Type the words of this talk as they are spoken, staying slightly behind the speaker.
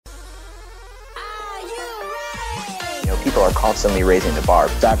people are constantly raising the bar.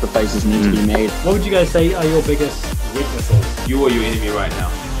 Sacrifices need to be made. What would you guys say are your biggest weaknesses? You are your enemy right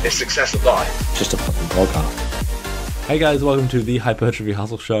now. It's success of life. Just a fucking podcast. Hey guys, welcome to the Hypertrophy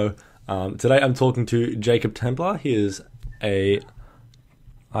Hustle Show. Today I'm talking to Jacob Templar. He is I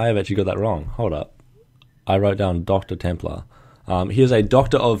have actually got that wrong. Hold up. I wrote down Dr. Templar. He is a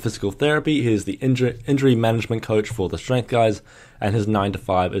doctor of physical therapy. He is the injury management coach for the Strength Guys, and his 9 to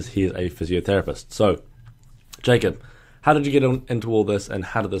 5 is he is a physiotherapist. So, Jacob, how did you get into all this, and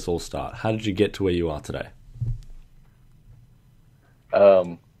how did this all start? How did you get to where you are today?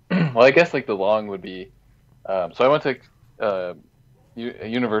 Well, I guess like the long would be, so I went to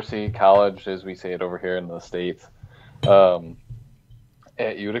university, college, as we say it over here in the States,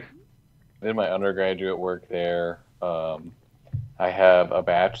 at Utica. Did my undergraduate work there. I have a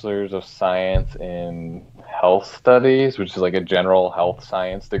bachelor's of science in health studies, which is like a general health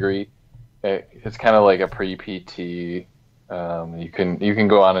science degree. It's kind of like a pre-PT. You can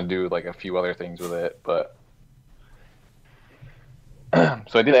go on and do like a few other things with it, but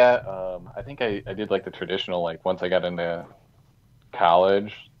so I did that. I think I did like the traditional, like once I got into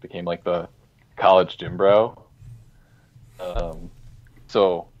college, became like the college gym bro.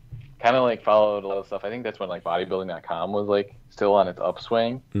 So kind of like followed a lot of stuff. I think that's when like bodybuilding.com was like still on its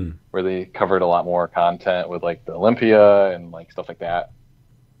upswing, where they covered a lot more content with like the Olympia and like stuff like that.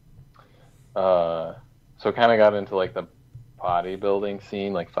 So kind of got into like the bodybuilding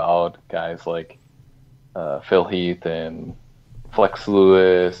scene, like followed guys like Phil Heath and Flex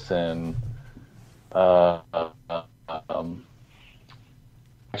Lewis and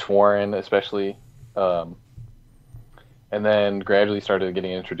Warren especially. And then gradually started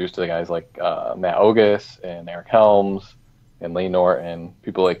getting introduced to the guys like Matt Ogus and Eric Helms and Lee Norton,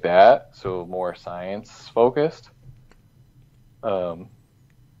 people like that. So more science focused. So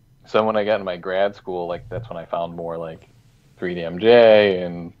when I got into my grad school, like that's when I found more like 3DMJ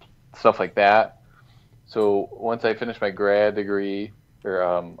and stuff like that. So once I finished my grad degree or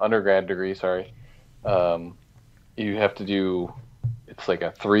undergrad degree, you have to do, it's like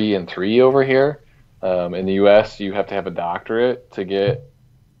a 3 and 3 over here. In the U.S., you have to have a doctorate to get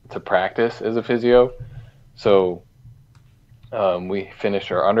to practice as a physio. So we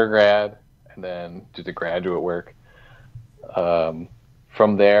finished our undergrad and then did the graduate work.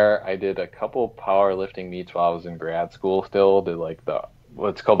 From there, I did a couple powerlifting meets while I was in grad school still. Did like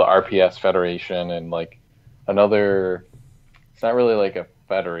what's called the RPS Federation and like another, it's not really like a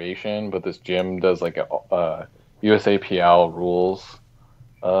federation, but this gym does like a USAPL rules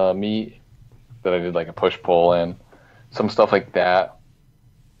meet that I did like a push-pull and some stuff like that.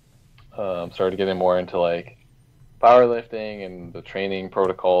 Started getting more into like powerlifting and the training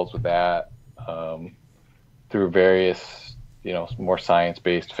protocols with that through various, more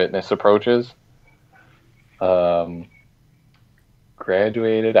science-based fitness approaches.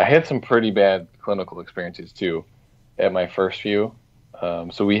 Graduated. I had some pretty bad clinical experiences too at my first few.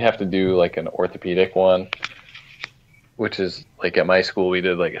 So we have to do like an orthopedic one, which is like at my school, we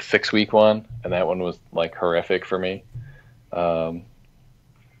did like a 6-week one, and that one was like horrific for me. And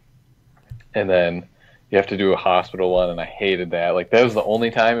then you have to do a hospital one, and I hated that. Like that was the only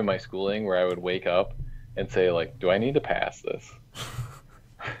time in my schooling where I would wake up and say like, do I need to pass this?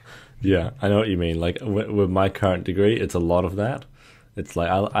 Yeah, I know what you mean. Like with my current degree, it's a lot of that. It's like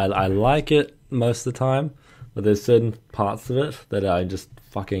I like it most of the time, but there's certain parts of it that I just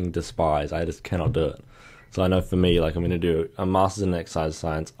fucking despise. I just cannot do it. So I know for me, like I'm going to do a master's in exercise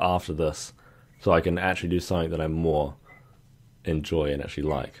science after this, so I can actually do something that I more enjoy and actually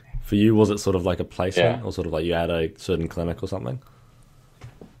like. For you, was it sort of like a placement, or sort of like you had a certain clinic or something?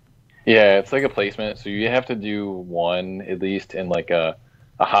 Yeah, it's like a placement. So you have to do one at least in like a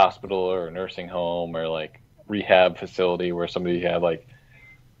hospital or a nursing home or like rehab facility where somebody had like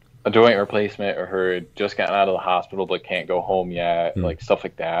a joint replacement or had just gotten out of the hospital but can't go home yet, like stuff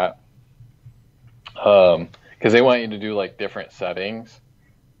like that. Because they want you to do like different settings,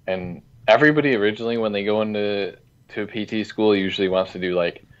 and everybody originally when they go into a PT school usually wants to do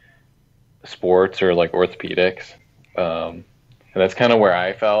like sports or like orthopedics, and that's kind of where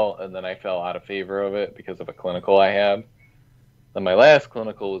I fell, and then I fell out of favor of it because of a clinical I had. And my last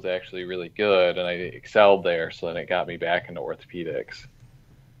clinical was actually really good, and I excelled there, so then it got me back into orthopedics.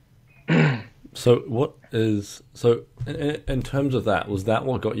 So in terms of that, was that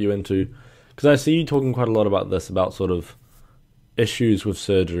what got you into? Because I see you talking quite a lot about this, about sort of issues with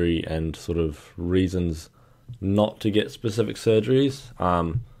surgery and sort of reasons not to get specific surgeries.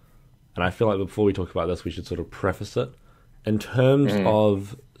 And I feel like before we talk about this, we should sort of preface it. In terms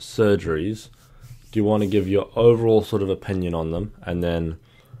of surgeries, do you want to give your overall sort of opinion on them? And then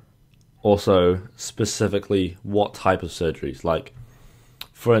also specifically what type of surgeries. Like,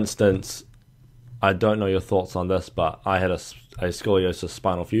 for instance, I don't know your thoughts on this, but I had a scoliosis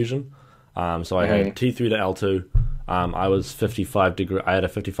spinal fusion. So I had T3 to L2. I was 55 degree. I had a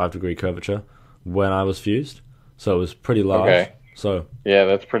 55-degree curvature when I was fused, so it was pretty large. Okay. So yeah,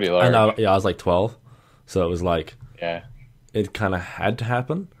 that's pretty large. And I was like 12, so it was like yeah, it kind of had to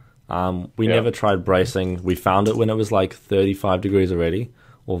happen. We never tried bracing. We found it when it was like 35 degrees already,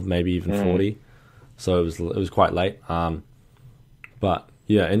 or maybe even 40. So it was quite late. But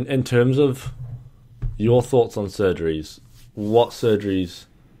yeah, in terms of your thoughts on surgeries, what surgeries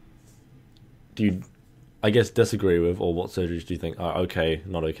do you, I guess, disagree with, or what surgeries do you think are okay,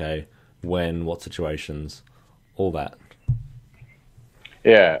 not okay, when, what situations, all that?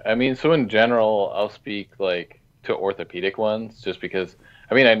 Yeah, I mean, so in general, I'll speak like to orthopedic ones, just because,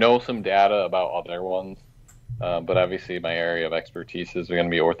 I mean, I know some data about other ones, but obviously my area of expertise is going to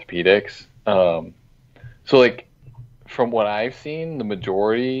be orthopedics. So like, from what I've seen, the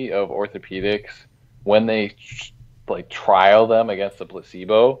majority of orthopedics, when they like trial them against the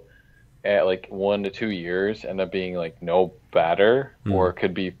placebo at like 1 to 2 years, end up being like no better, or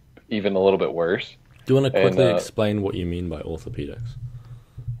could be even a little bit worse. Do you want to quickly explain what you mean by orthopedics?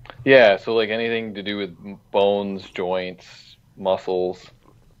 Yeah, so like anything to do with bones, joints, muscles.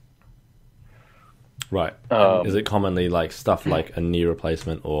 Right. Is it commonly like stuff like a knee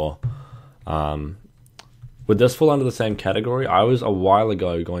replacement, or would this fall under the same category? I was a while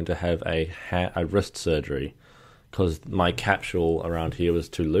ago going to have a wrist surgery because my capsule around here was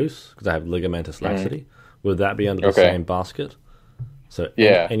too loose because I have ligamentous laxity. Would that be under the same basket? So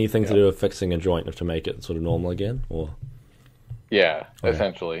anything to do with fixing a joint to make it sort of normal again, or? Yeah,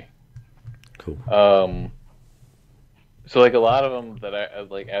 essentially. Cool. So like a lot of them that I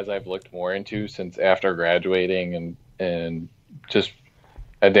like, as I've looked more into since after graduating and just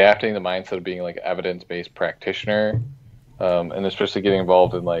adapting the mindset of being like evidence-based practitioner, and especially getting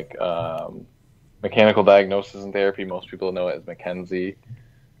involved in like mechanical diagnosis and therapy. Most people know it as McKenzie.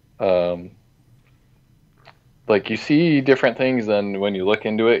 Like you see different things, then when you look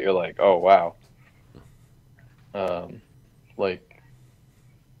into it, you're like, oh wow. Like,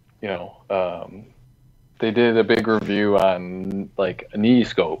 you know, they did a big review on like knee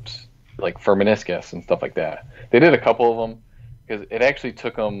scopes, like for meniscus and stuff like that. They did a couple of them because it actually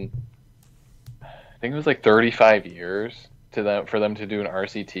took them, I think it was like 35 years for them to do an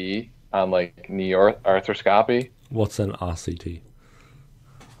RCT on like knee arthroscopy. What's an RCT?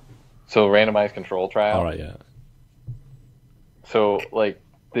 So randomized control trial. All right, yeah. So like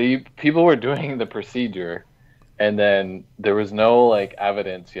the people were doing the procedure, and then there was no like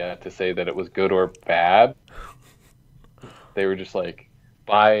evidence yet to say that it was good or bad. They were just like,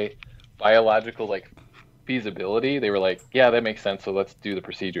 by biological like feasibility, they were like, yeah, that makes sense, so let's do the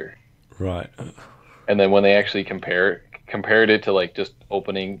procedure. Right. And then when they actually compared it to like just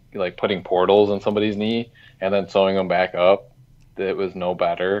opening, like putting portals in somebody's knee and then sewing them back up, it was no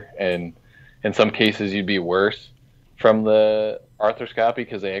better. And in some cases you'd be worse from the arthroscopy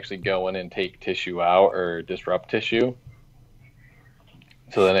because they actually go in and take tissue out or disrupt tissue.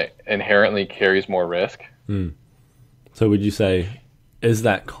 So then it inherently carries more risk. So would you say, is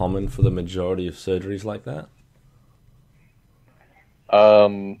that common for the majority of surgeries like that?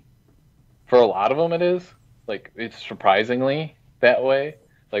 For a lot of them it is. Like, it's surprisingly that way.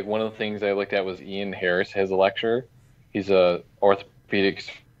 Like, one of the things I looked at was Ian Harris has a lecture. He's a orthopedic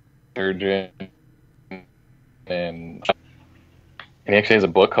surgeon, and he actually has a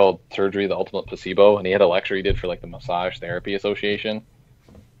book called Surgery, the Ultimate Placebo, and he had a lecture he did for like the Massage Therapy Association.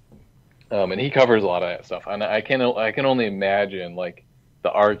 And he covers a lot of that stuff. And I can only imagine like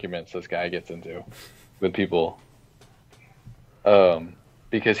the arguments this guy gets into with people.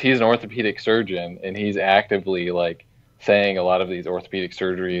 Because he's an orthopedic surgeon and he's actively like saying a lot of these orthopedic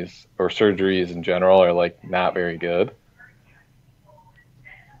surgeries or surgeries in general are like not very good.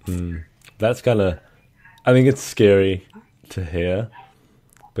 That's kind of, I think it's scary to hear,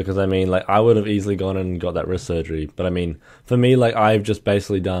 because I mean, like, I would have easily gone and got that wrist surgery, but I mean, for me, like, I've just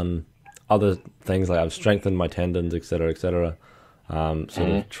basically done other things, like I've strengthened my tendons, etc., etc. Sort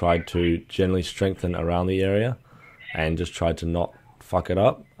of tried to generally strengthen around the area and just tried to not fuck it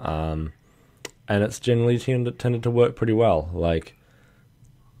up, and it's generally tended to work pretty well. Like,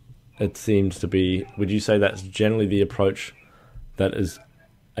 it seems to be, would you say that's generally the approach that is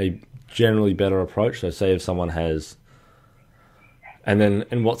a generally better approach? So say if someone has, and then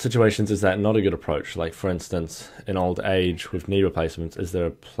in what situations is that not a good approach? Like, for instance, in old age with knee replacements, is there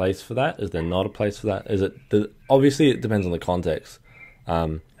a place for that? Is there not a place for that? Is it, obviously it depends on the context,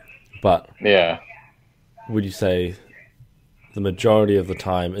 but yeah, would you say the majority of the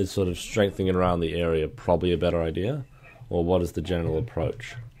time is sort of strengthening around the area probably a better idea, or what is the general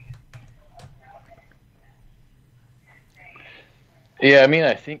approach? Yeah, I mean,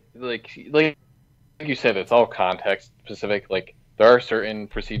 I think like you said, it's all context specific. Like there are certain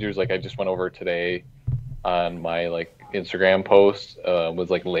procedures, like I just went over today on my like Instagram post with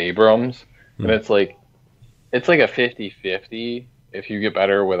like labrums, and it's like a 50-50 if you get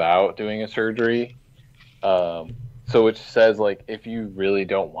better without doing a surgery. So which says like if you really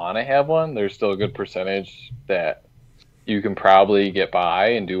don't want to have one, there's still a good percentage that you can probably get by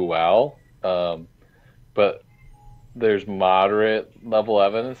and do well. But there's moderate level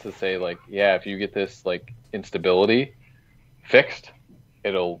evidence to say like, yeah, if you get this like instability fixed,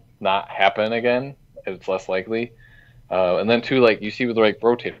 it'll not happen again. It's less likely. And then too, like you see with like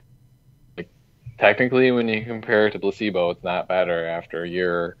rotator, like technically when you compare it to placebo, it's not better after a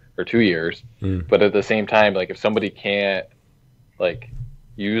year or 2 years. But at the same time, like if somebody can't like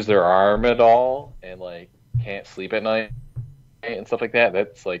use their arm at all and like can't sleep at night and stuff like that,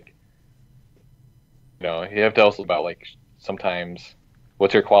 that's like, you have to also about like sometimes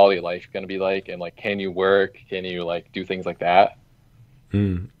what's your quality of life going to be like, and like can you work, can you like do things like that.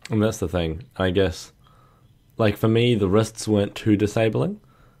 And that's the thing, I guess. Like for me, the wrists weren't too disabling.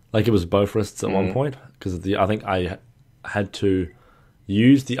 Like it was both wrists at one point, because I think I had to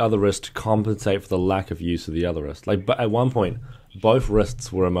use the other wrist to compensate for the lack of use of the other wrist. Like, but at one point, both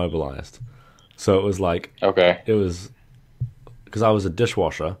wrists were immobilized. So it was like, it was because I was a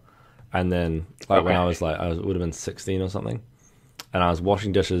dishwasher. And then, like, when I was like, would have been 16 or something. And I was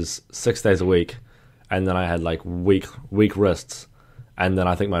washing dishes 6 days a week. And then I had, like, weak wrists. And then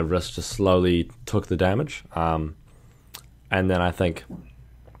I think my wrist just slowly took the damage. And then I think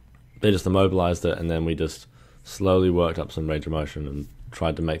they just immobilized it. And then we just slowly worked up some range of motion and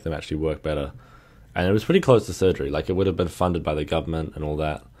tried to make them actually work better. And it was pretty close to surgery. Like, it would have been funded by the government and all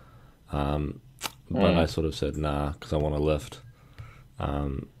that. But I sort of said, nah, because I want to lift.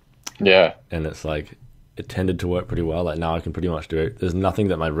 Yeah. And it's like, it tended to work pretty well. Like now I can pretty much do it. There's nothing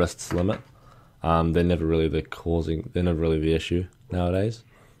that my wrists limit. They're never really they're never really the issue nowadays.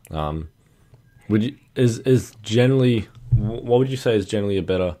 What would you say is generally a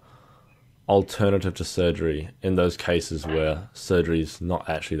better alternative to surgery in those cases where surgery is not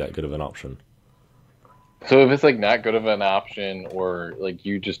actually that good of an option? So if it's like not good of an option, or like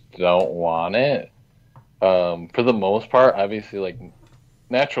you just don't want it, for the most part, obviously like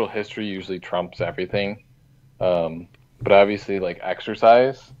natural history usually trumps everything. But obviously like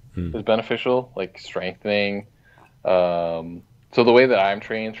exercise is beneficial, like strengthening. So the way that I'm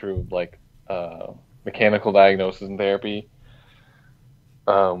trained through like mechanical diagnosis and therapy,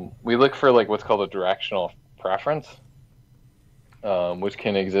 we look for like what's called a directional preference, which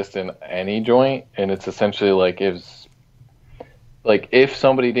can exist in any joint. And it's essentially like if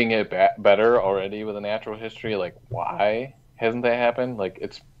somebody didn't get better already with a natural history, like why hasn't that happened? Like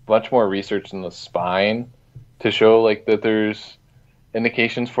it's much more research in the spine to show like that there's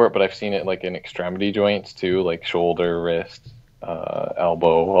indications for it, but I've seen it like in extremity joints too, like shoulder, wrist,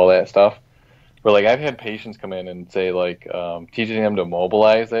 elbow, all that stuff. Where like I've had patients come in and say like teaching them to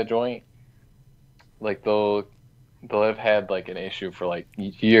mobilize that joint, like they'll have had like an issue for like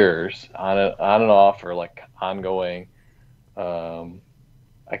years on and off, or like ongoing.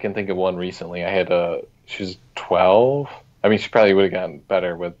 I can think of one recently. She's 12. I mean, she probably would have gotten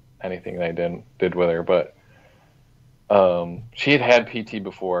better with anything that I did with her, but she had PT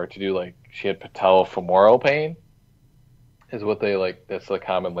before to do like, she had patellofemoral pain is what they like, that's the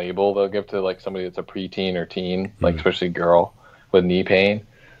common label they'll give to like somebody that's a preteen or teen, like especially girl with knee pain.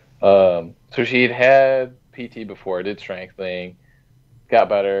 So she had PT before, did strengthening, got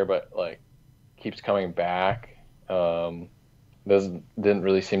better, but like keeps coming back. Didn't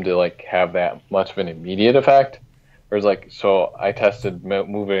really seem to like have that much of an immediate effect. Whereas like, so I tested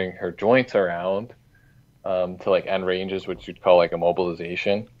moving her joints around to like end ranges, which you'd call like a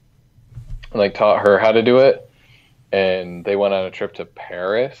mobilization, and like taught her how to do it. And they went on a trip to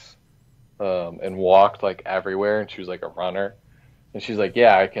Paris and walked like everywhere. And she was like a runner. And she's like,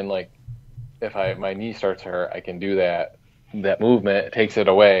 yeah, I can like, if my knee starts to hurt, I can do that movement. It takes it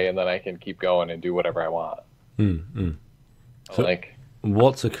away, and then I can keep going and do whatever I want. So like,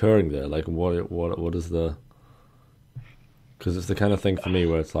 what's occurring there? Like, what is the? Because it's the kind of thing for me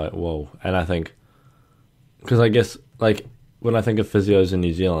where it's like, whoa. And I think, because I guess like when I think of physios in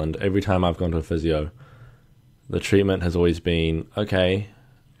New Zealand, every time I've gone to a physio, the treatment has always been, okay,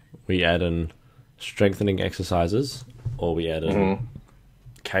 we add in strengthening exercises, or we add in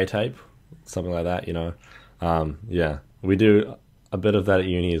K-tape, something like that, you know. Yeah, we do a bit of that at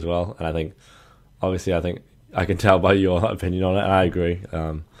uni as well. And I think, obviously, I can tell by your opinion on it. I agree.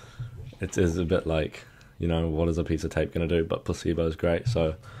 It is a bit like, what is a piece of tape going to do? But placebo is great.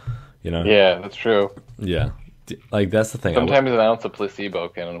 So, Yeah, that's true. yeah. Like, that's the thing. Sometimes an ounce of placebo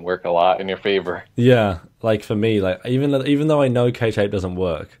can work a lot in your favor. Yeah. Like, for me, like, even though I know K-tape doesn't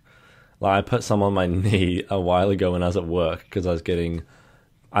work, like, I put some on my knee a while ago when I was at work because I was getting,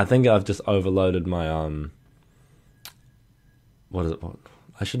 I think I've just overloaded my, what is it?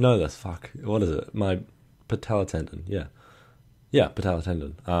 I should know this. Fuck. What is it? My patella tendon. Yeah. Yeah, patella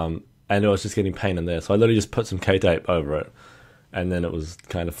tendon. And I was just getting pain in there. So I literally just put some K-tape over it. And then it was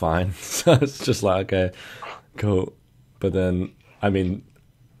kind of fine. So it's just like, okay, cool. But then, I mean,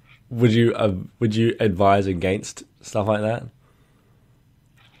 would you advise against stuff like that?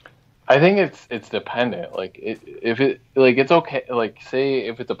 I think it's dependent. Like it's okay. Like say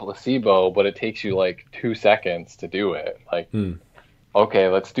if it's a placebo, but it takes you like 2 seconds to do it. Like, okay,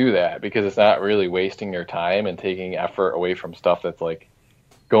 let's do that because it's not really wasting your time and taking effort away from stuff that's like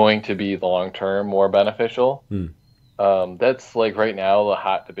going to be long term more beneficial. That's like right now the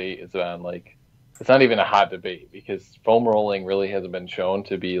hot debate is on like, it's not even a hot debate because foam rolling really hasn't been shown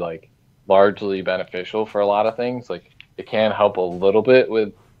to be like largely beneficial for a lot of things. Like it can help a little bit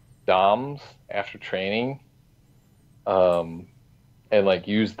with DOMs after training, and like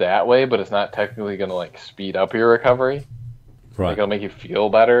used that way, but it's not technically going to like speed up your recovery. Right. Like it'll make you feel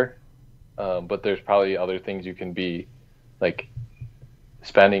better. But there's probably other things you can be like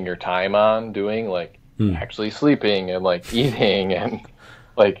spending your time on doing, like actually sleeping and like eating and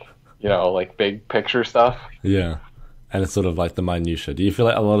like, like big picture stuff. Yeah. And it's sort of like the minutia. Do you feel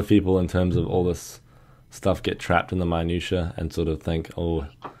like a lot of people in terms of all this stuff get trapped in the minutia and sort of think, oh,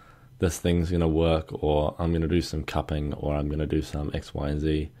 this thing's going to work, or I'm going to do some cupping, or I'm going to do some X, Y, and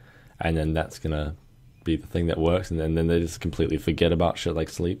Z, and then that's going to be the thing that works, and then they just completely forget about shit like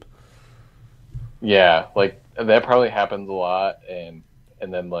sleep? Yeah, like that probably happens a lot, and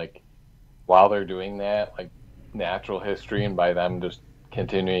then like while they're doing that, like natural history and by them just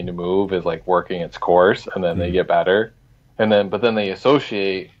continuing to move is like working its course, and then they get better, but then they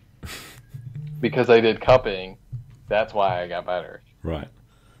associate because I did cupping, that's why I got better. Right.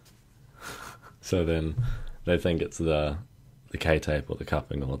 So then they think it's the K-tape or the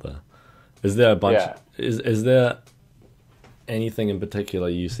cupping or the... Is there a bunch... Yeah. Is there anything in particular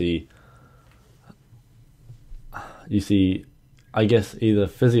you see, I guess, either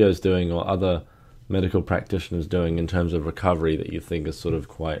physios doing or other medical practitioners doing in terms of recovery that you think is sort of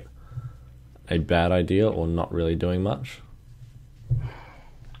quite a bad idea or not really doing much?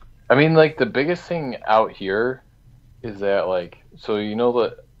 I mean, like the biggest thing out here is that like, so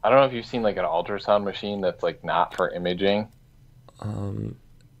I don't know if you've seen like an ultrasound machine that's like not for imaging. And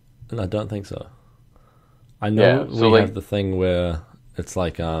I don't think so. I know we have the thing where it's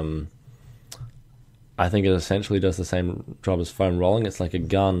like, I think it essentially does the same job as foam rolling. It's like a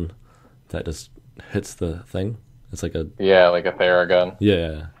gun that just hits the thing. It's like like a Theragun.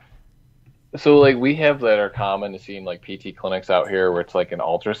 Yeah. So like we have that are common to see in like PT clinics out here where it's like an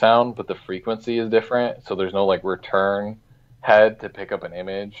ultrasound, but the frequency is different. So there's no like return head to pick up an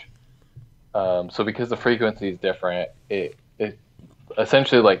image. So because the frequency is different, it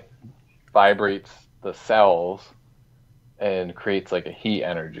essentially like vibrates the cells and creates like a heat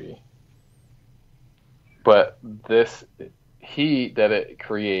energy. But this heat that it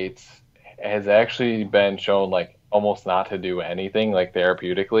creates has actually been shown like almost not to do anything like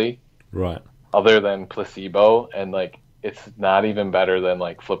therapeutically. Right. Other than placebo, and like it's not even better than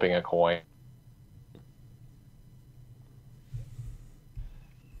like flipping a coin.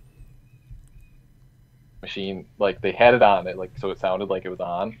 Machine, like they had it on it, like so it sounded like it was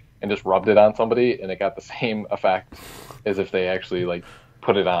on, and just rubbed it on somebody, and it got the same effect as if they actually like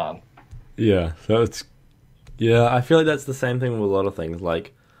put it on. Yeah. So I feel like that's the same thing with a lot of things.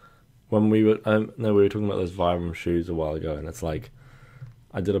 Like when we were talking about those Vibram shoes a while ago, and it's like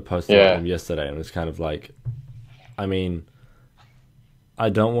I did a post on them yesterday, and it's kind of like, I mean, I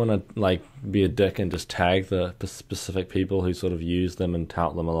don't want to like be a dick and just tag the specific people who sort of use them and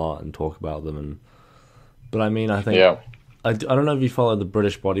tout them a lot and talk about them, but I mean, I think I don't know if you follow the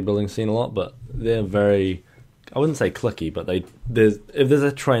British bodybuilding scene a lot, but they're very, I wouldn't say cliquey, but if there's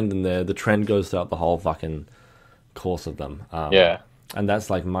a trend in there, the trend goes throughout the whole fucking course of them. And that's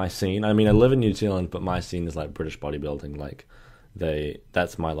like my scene. I mean, I live in New Zealand, but my scene is like British bodybuilding. Like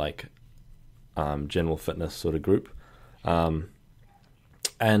that's my like general fitness sort of group. And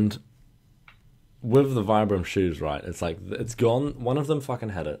with the Vibram shoes, right, it's like it's gone. One of them fucking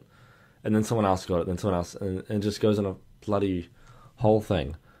had it, and then someone else got it, then someone else, and it just goes in a bloody whole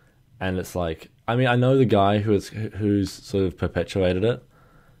thing. And it's like, I mean, I know the guy who's sort of perpetuated it,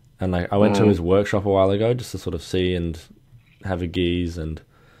 And like I went to his workshop a while ago just to sort of see and have a geese, and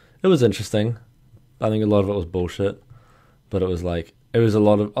it was interesting. I think a lot of it was bullshit, but it was like a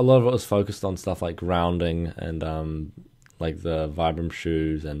lot of it was focused on stuff like grounding and like the Vibram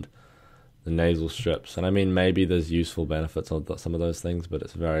shoes and the nasal strips. And I mean, maybe there's useful benefits of some of those things, but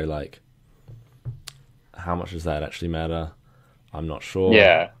it's very like, how much does that actually matter? I'm not sure.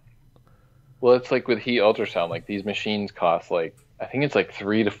 Yeah. Well, it's like with heat ultrasound, like these machines cost like, I think it's like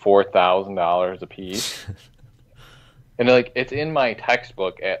 $3,000 to $4,000 a piece. And like it's in my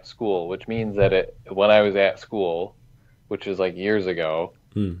textbook at school, which means that when I was at school, which is like years ago,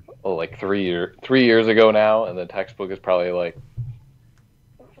 like 3 years ago now, and the textbook is probably like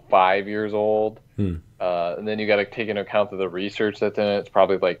 5 years old. And then you got to take into account that the research that's in it, it's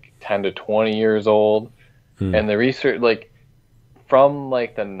probably like 10 to 20 years old. And the research, like from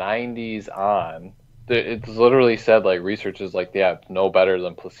like the 90s on, it's literally said like research is like, yeah, it's no better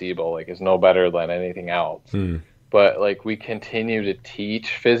than placebo, like it's no better than anything else. But like we continue to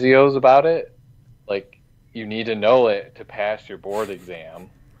teach physios about it. Like you need to know it to pass your board exam,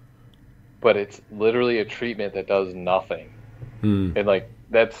 but it's literally a treatment that does nothing. And like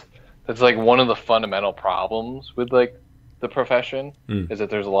that's like one of the fundamental problems with like the profession is that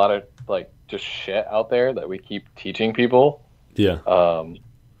there's a lot of like just shit out there that we keep teaching people. Yeah.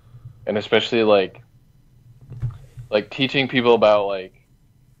 And especially like teaching people about like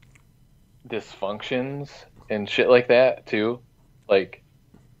dysfunctions and shit like that too. Like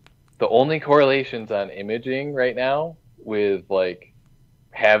the only correlations on imaging right now with like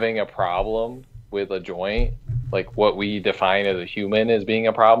having a problem with a joint, like what we define as a human as being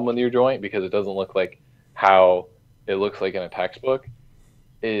a problem with your joint because it doesn't look like how it looks like in a textbook,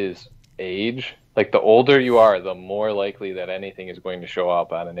 is age. Like the older you are, the more likely that anything is going to show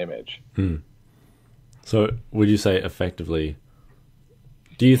up on an image. So would you say effectively,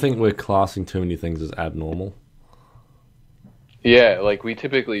 do you think we're classing too many things as abnormal? Yeah, like we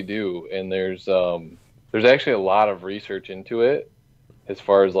typically do, and there's actually a lot of research into it as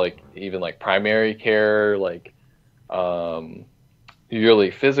far as like even like primary care, like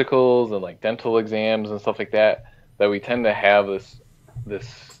yearly physicals and like dental exams and stuff like that we tend to have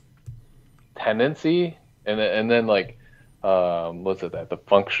this tendency, and then like what's it, that the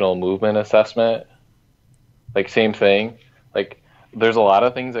functional movement assessment, like same thing. Like there's a lot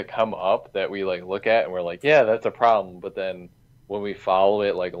of things that come up that we like look at and we're like, yeah, that's a problem, but then when we follow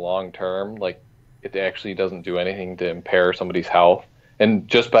it like long term, like it actually doesn't do anything to impair somebody's health. And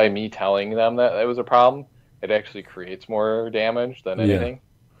just by me telling them that it was a problem, it actually creates more damage than anything. Yeah.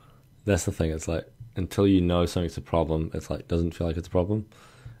 That's the thing. It's like until you know something's a problem, it's like doesn't feel like it's a problem.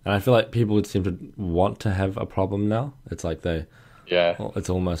 And I feel like people would seem to want to have a problem now. It's like it's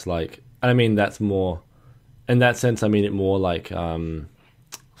almost like, I mean, that's more, in that sense, I mean it more like sort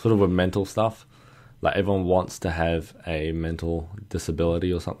of with mental stuff. Like everyone wants to have a mental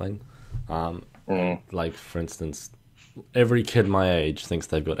disability or something. Like for instance, every kid my age thinks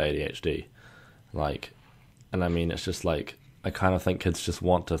they've got ADHD. Like, and I mean, it's just like, I kind of think kids just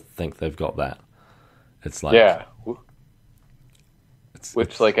want to think they've got that. It's like, yeah.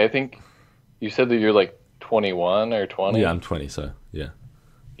 Which like, I think you said that you're like 21 or 20. Yeah, I'm 20. So yeah.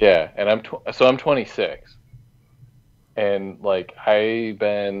 Yeah. And I'm 26. And like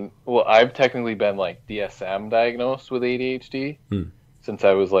I've technically been like DSM diagnosed with ADHD since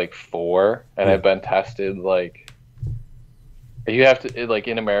I was like 4, and I've been tested like, you have to, like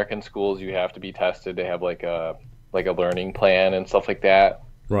in American schools you have to be tested to have like a learning plan and stuff like that.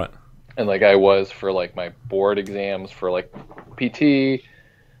 Right. And like I was for like my board exams for like PT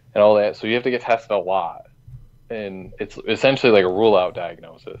and all that, so you have to get tested a lot, and it's essentially like a rule out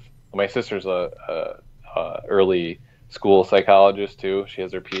diagnosis. My sister's a early school psychologist too. She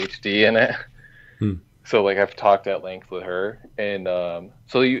has her PhD in it. So like I've talked at length with her, and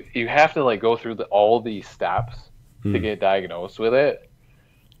so you have to like go through all these steps to get diagnosed with it,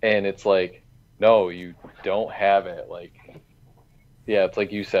 and it's like, no, you don't have it. Like, yeah, it's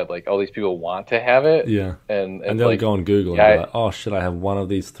like you said, like all these people want to have it. Yeah. And they'll like, go on Google and be like, oh shit, I have one of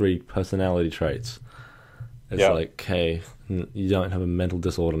these 3 personality traits. It's like, okay, you don't have a mental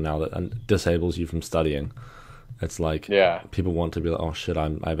disorder now that disables you from studying. It's like, people want to be like, oh shit, I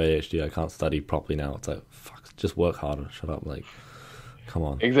have ADHD, I can't study properly now. It's like, fuck, just work harder, shut up, like, come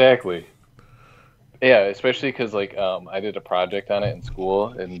on. Exactly. Yeah, especially because like I did a project on it in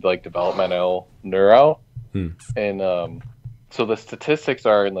school in like developmental neuro, and so the statistics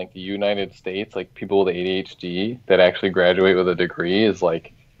are in like the United States, like people with ADHD that actually graduate with a degree is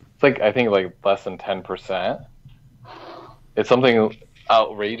like, it's like I think like less than 10%. It's something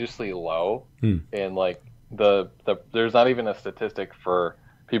outrageously low, and like the there's not even a statistic for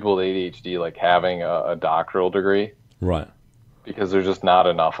people with ADHD like having a doctoral degree Right. because there's just not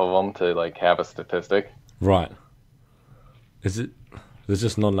enough of them to like have a statistic. Right. There's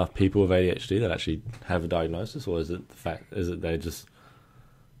just not enough people with ADHD that actually have a diagnosis, or is it they just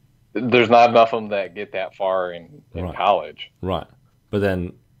There's not enough of them that get that far in Right. college. right? But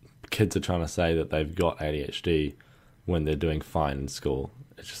then kids are trying to say that they've got ADHD when they're doing fine in school.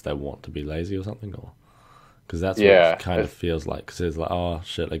 It's just they want to be lazy or something, or because that's what Yeah, it kind of feels like. Because it's like, oh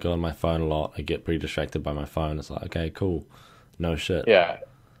shit, I go on my phone a lot. I get pretty distracted by my phone. It's like, okay, cool, no shit. Yeah.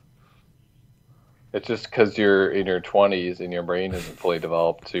 It's just because you're in your 20s and your brain isn't fully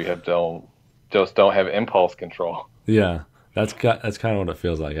developed, so you don't have impulse control. Yeah, that's kind of what it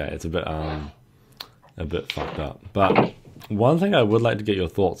feels like. It's a bit fucked up. But one thing I would like to get your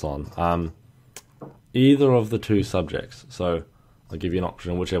thoughts on, either of the two subjects. So I'll give you an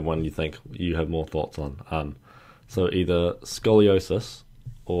option, whichever one you think you have more thoughts on. So either scoliosis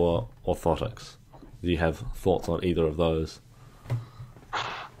or orthotics. Do you have thoughts on either of those?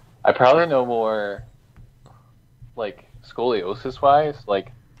 I probably know more, like, scoliosis-wise.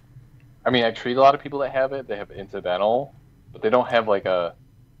 Like, I mean, I treat a lot of people that have it. They have incidental, but they don't have, like,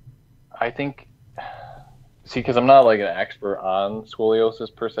 I think, see, because I'm not, like, an expert on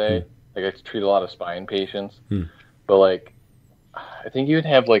scoliosis, per se. Like, I treat a lot of spine patients. But, like, I think you'd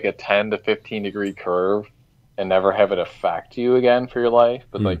have, like, a 10 to 15 degree curve and never have it affect you again for your life.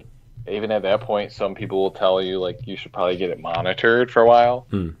 But, like, even at that point, some people will tell you, like, you should probably get it monitored for a while.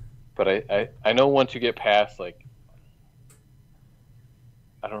 But I know once you get past, like,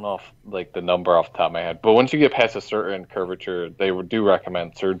 I don't know if, like, the number off the top of my head, but once you get past a certain curvature, they do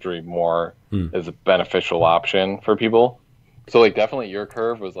recommend surgery more as a beneficial option for people. So, like, definitely your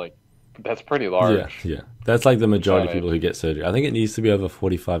curve was, like, that's pretty large. Yeah. That's like the majority of people who get surgery. I think it needs to be over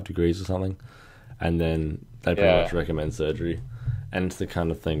 45 degrees or something, and then they pretty much recommend surgery. And it's the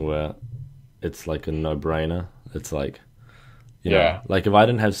kind of thing where it's like a no-brainer. It's like, you know, like if I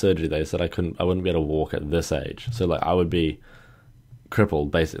didn't have surgery, they said I wouldn't be able to walk at this age. So like I would be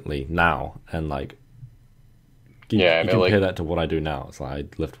crippled basically now, and like you compare that to what I do now. It's like I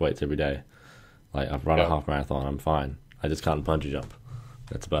lift weights every day. Like I've run a half marathon, I'm fine. I just can't bungee jump.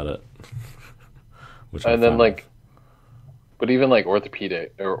 That's about it. And then like, but even like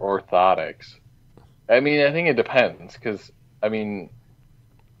orthopedic or orthotics, I mean, I think it depends because I mean,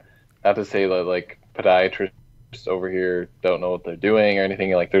 not to say that like podiatrists over here don't know what they're doing or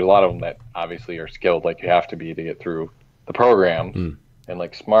anything. Like there's a lot of them that obviously are skilled, like you have to be to get through the programs and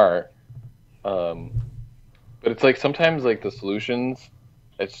like smart. But it's like sometimes like the solutions,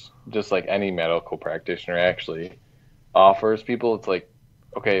 it's just like any medical practitioner actually offers people. It's like,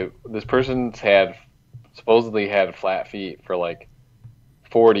 okay, this person's supposedly had flat feet for like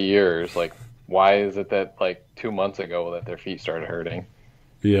 40 years. Like, why is it that like 2 months ago that their feet started hurting?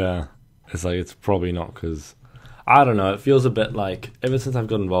 Yeah, it's like it's probably not because I don't know. It feels a bit like ever since I've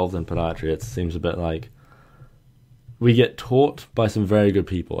got involved in podiatry, it seems a bit like we get taught by some very good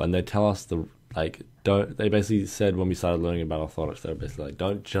people, and they tell us they basically said when we started learning about orthotics, they were basically like,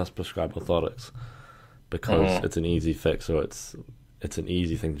 don't just prescribe orthotics because it's an easy fix or it's an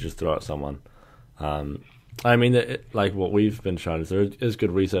easy thing to just throw at someone. I mean, like what we've been shown is there is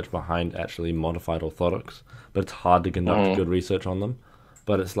good research behind actually modified orthotics, but it's hard to conduct good research on them.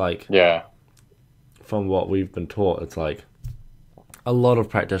 But it's like, from what we've been taught, it's like a lot of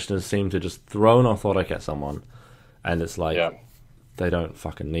practitioners seem to just throw an orthotic at someone, and it's like they don't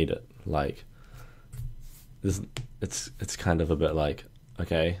fucking need it. Like, it's kind of a bit like,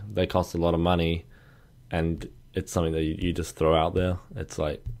 okay, they cost a lot of money, and it's something that you just throw out there. It's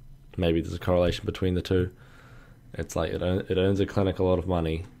like maybe there's a correlation between the two. It's like it earns a clinic a lot of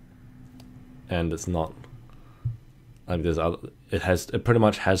money, and it's not like it pretty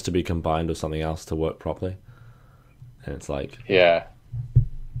much has to be combined with something else to work properly. And it's like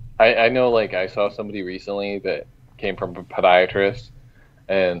I know, like I saw somebody recently that came from a podiatrist,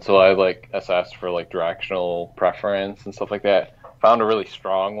 and so I like assessed for like directional preference and stuff like that. Found a really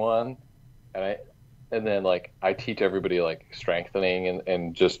strong one, and then like I teach everybody like strengthening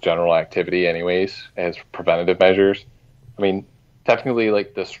and just general activity anyways as preventative measures. I mean, technically,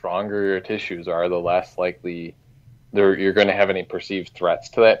 like the stronger your tissues are, the less likely you're going to have any perceived threats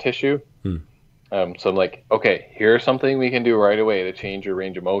to that tissue. So I'm like, okay, here's something we can do right away to change your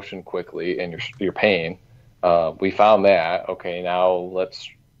range of motion quickly and your pain. We found that. Okay, now let's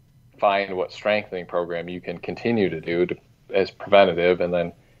find what strengthening program you can continue to do as preventative, and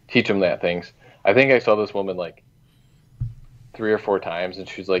then teach them that things. I think I saw this woman like 3 or 4 times, and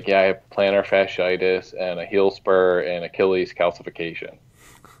she's like, yeah, I have plantar fasciitis and a heel spur and Achilles calcification.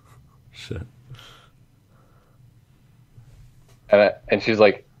 Shit. and she's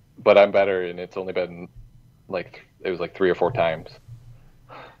like, but I'm better, and it's only been like it was like 3 or 4 times.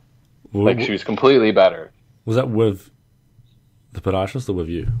 Like she was completely better. Was that with the podiatrist or with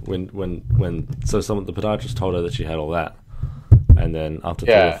you? When so the podiatrist told her that she had all that, and then after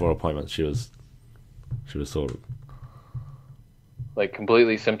 3 or 4 appointments, she was sorted. Like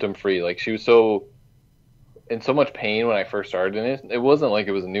completely symptom free. Like she was in so much pain when I first started in it. It wasn't like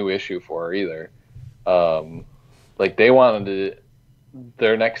it was a new issue for her either. Like they wanted to,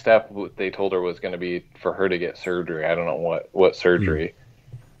 their next step, they told her was going to be for her to get surgery. I don't know what surgery.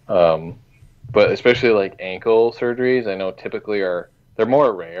 But especially like ankle surgeries, I know typically they're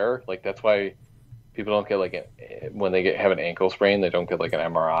more rare. Like that's why people don't get when they have an ankle sprain, they don't get like an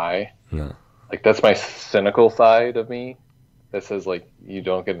MRI. No. Like that's my cynical side of me that says like you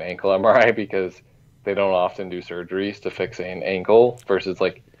don't get an ankle MRI because they don't often do surgeries to fix an ankle versus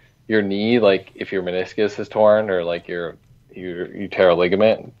like your knee. Like if your meniscus is torn or like you tear a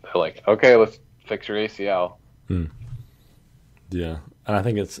ligament, they're like, okay, let's fix your ACL. Yeah, and I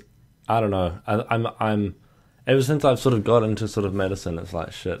think I don't know. I'm ever since I've sort of got into sort of medicine, it's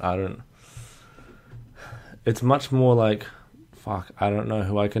like shit. It's much more like, fuck, I don't know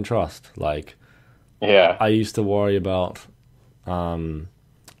who I can trust. Like, yeah, I used to worry about,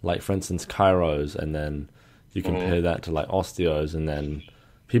 like for instance, chiros, and then you compare that to like osteos, and then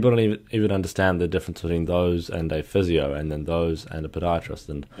people don't even understand the difference between those and a physio, and then those and a podiatrist,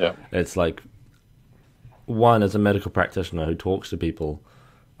 and it's like, one, as a medical practitioner who talks to people,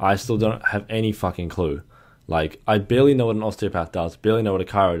 I still don't have any fucking clue. Like, I barely know what an osteopath does, barely know what a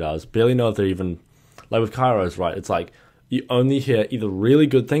chiro does, barely know if they're even... Like, with chiros, right, it's like, you only hear either really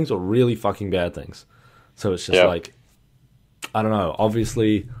good things or really fucking bad things. So it's just like, I don't know,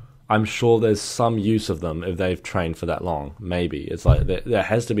 obviously, I'm sure there's some use of them if they've trained for that long. Maybe. It's like, there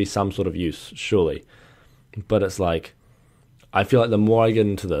has to be some sort of use, surely. But it's like, I feel like the more I get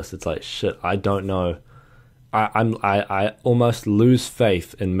into this, it's like, shit, I don't know... I almost lose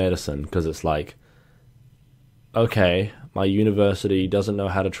faith in medicine because it's like, okay, my university doesn't know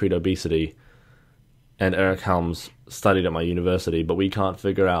how to treat obesity, and Eric Helms studied at my university, but we can't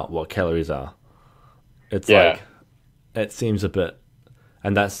figure out what calories are. It's like, it seems a bit,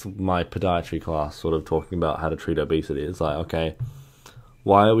 and that's my podiatry class sort of talking about how to treat obesity. It's like, okay,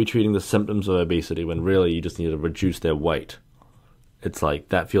 why are we treating the symptoms of obesity when really you just need to reduce their weight? It's like,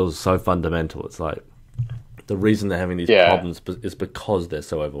 that feels so fundamental. It's like, the reason they're having these problems is because they're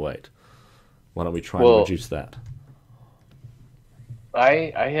so overweight. Why don't we try and reduce that?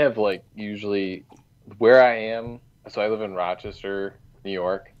 I have like usually where I am. So I live in Rochester, New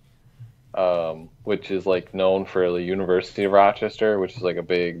York, which is like known for the University of Rochester, which is like a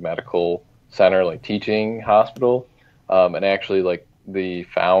big medical center, like teaching hospital. And actually like the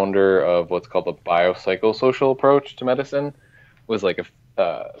founder of what's called the biopsychosocial approach to medicine was like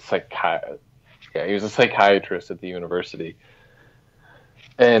a psychiatrist. Yeah, he was a psychiatrist at the university.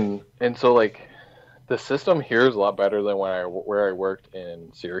 And so like the system here is a lot better than where I worked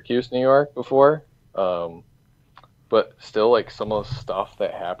in Syracuse, New York before. But still like some of the stuff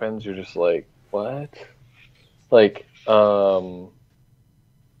that happens, you're just like, what? Like, and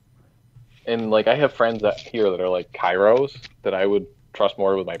like I have friends here that are like chiros that I would trust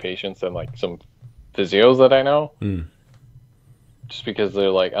more with my patients than like some physios that I know. Just because they're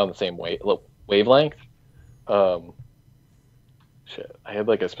like on the same wavelength. Shit, I had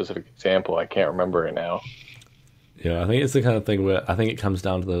like a specific example. I can't remember it now. Yeah, I think it's the kind of thing where I think it comes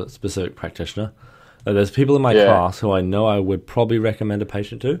down to the specific practitioner. There's people in my class who I know I would probably recommend a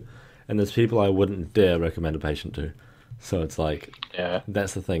patient to, and there's people I wouldn't dare recommend a patient to. So it's like,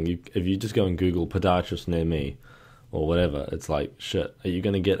 that's the thing. If you just go and Google podiatrist near me or whatever, it's like, shit, are you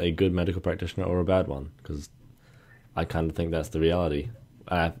going to get a good medical practitioner or a bad one? Because I kind of think that's the reality.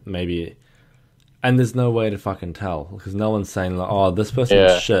 Maybe... And there's no way to fucking tell, because no one's saying, like, oh, this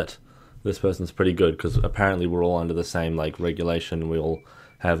person's shit, this person's pretty good, because apparently we're all under the same, like, regulation. We all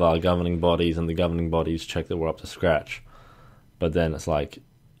have our governing bodies, and the governing bodies check that we're up to scratch. But then it's like,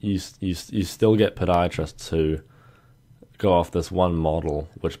 you still get podiatrists who go off this one model,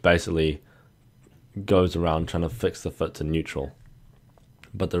 which basically goes around trying to fix the foot to neutral.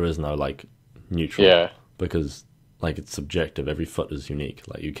 But there is no, like, neutral. Because, like, it's subjective. Every foot is unique.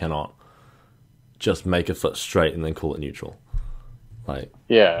 Like, you cannot just make a foot straight and then call it neutral. Like,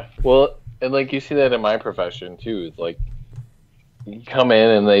 well, and like you see that in my profession too. It's like you come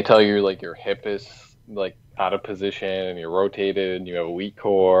in and they tell you like your hip is like out of position and you're rotated and you have a weak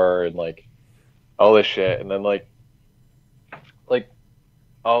core and like all this shit, and then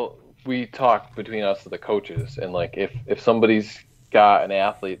we talk between us, the coaches, and like if somebody's got an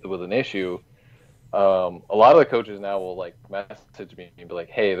athlete with an issue, a lot of the coaches now will like message me and be like,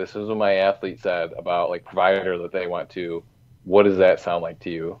 "Hey, this is what my athlete said about like provider that they went to. What does that sound like to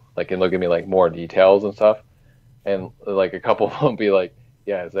you?" Like, and they'll give me like more details and stuff. And like a couple of them be like,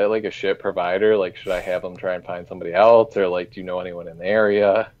 "Yeah, is that like a shit provider? Like, should I have them try and find somebody else, or like, do you know anyone in the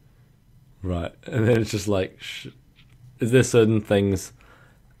area?" Right, and then it's just like, is there certain things?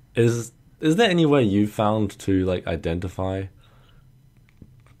 Is there any way you found to like identify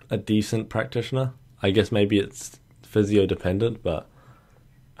a decent practitioner? I guess maybe it's physio dependent, but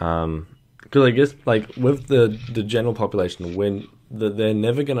because I guess like with the general population, when they're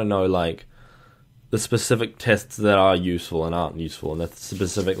never gonna know like the specific tests that are useful and aren't useful, and the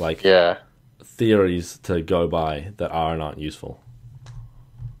specific like theories to go by that are and aren't useful.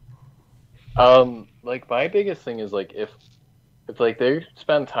 Like my biggest thing is like if like they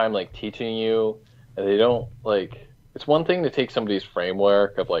spend time like teaching you and they don't like, it's one thing to take somebody's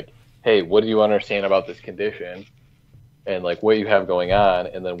framework of like, hey, what do you understand about this condition and like what you have going on,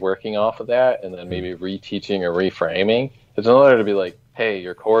 and then working off of that and then maybe reteaching or reframing. It's another to be like, hey,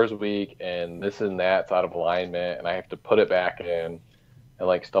 your core is weak and this and that's out of alignment and I have to put it back in and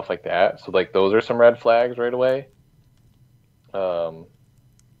like stuff like that. So like those are some red flags right away. And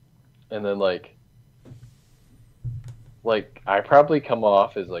then like I probably come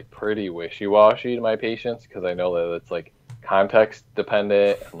off as like pretty wishy-washy to my patients because I know that it's like context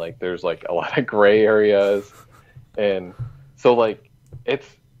dependent and like there's like a lot of gray areas, and so like it's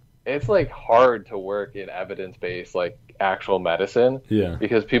like hard to work in evidence-based like actual medicine,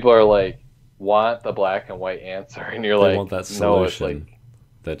 because people are like want the black and white answer and you're they like, want that solution, no, it's like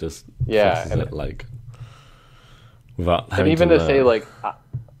that just and it like without and having even to to say like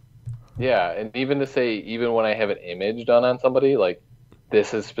and even to say, even when I have an image done on somebody, like,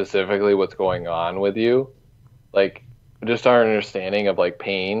 this is specifically what's going on with you, like, just our understanding of, like,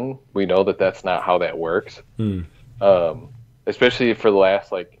 pain, we know that that's not how that works. Especially for the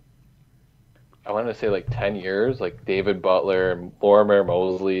last, like, I want to say, like, 10 years, like, David Butler and Lorimer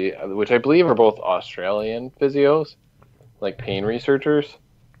Mosley, which I believe are both Australian physios, like, pain researchers.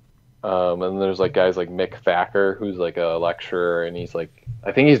 And there's, like, guys like Mick Thacker, who's, like, a lecturer, and he's, like,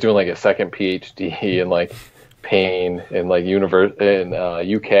 I think he's doing like a second PhD in like pain in like UK,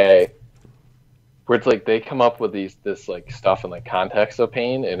 where it's like they come up with this like stuff in like context of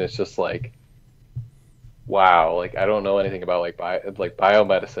pain, and it's just like, wow, like I don't know anything about like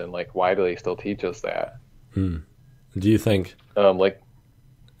biomedicine. Like, why do they still teach us that? Do you think like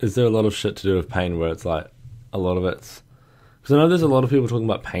is there a lot of shit to do with pain where it's like a lot of it's, because I know there's a lot of people talking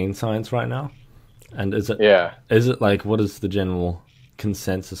about pain science right now, and is it like, what is the general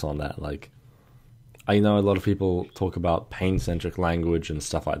consensus on that? Like, I know a lot of people talk about pain-centric language and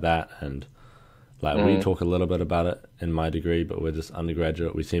stuff like that, and like we talk a little bit about it in my degree, but we're just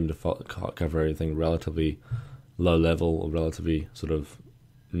undergraduate. We seem to cover everything relatively low level or relatively sort of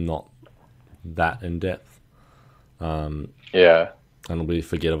not that in depth. And we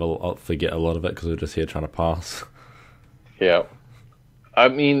forget a lot of it because we're just here trying to pass. I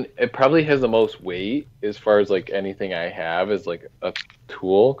mean, it probably has the most weight as far as like anything I have is like a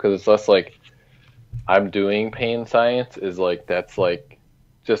tool, because it's less like I'm doing pain science, is like that's like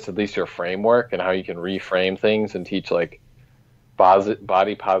just at least your framework and how you can reframe things and teach like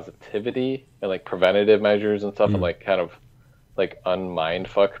body positivity and like preventative measures and stuff, and like kind of like unmind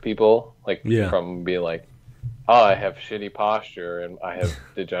fuck people like from being like, oh, I have shitty posture and I have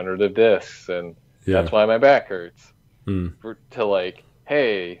degenerative discs and that's why my back hurts, to like,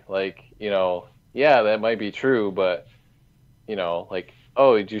 hey, like, you know, that might be true, but, you know, like,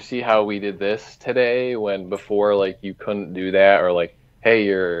 oh, did you see how we did this today when before, like, you couldn't do that? Or, like, hey,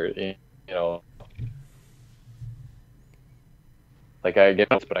 you know, like, I get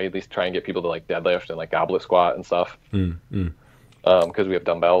this, but I at least try and get people to, like, deadlift and, like, goblet squat and stuff. Because we have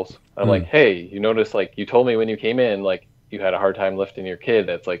dumbbells. I'm like, hey, you notice, like, you told me when you came in, like, you had a hard time lifting your kid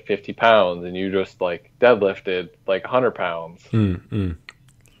that's like 50 pounds and you just like deadlifted like 100 pounds. And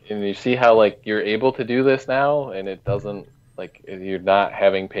you see how like you're able to do this now, and it doesn't, like, you're not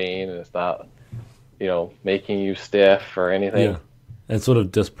having pain and it's not, you know, making you stiff or anything. And sort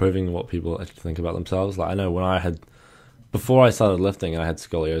of disproving what people actually think about themselves. Like, I know before I started lifting and I had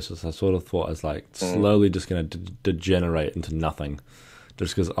scoliosis, I sort of thought I was like slowly just going to degenerate into nothing.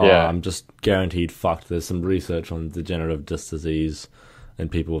 Just because, I'm just guaranteed fucked. There's some research on degenerative disc disease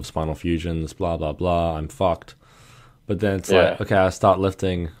and people with spinal fusions, blah, blah, blah. I'm fucked. But then it's like, okay, I start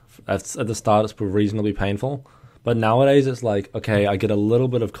lifting. At the start, it's reasonably painful. But nowadays, it's like, okay, I get a little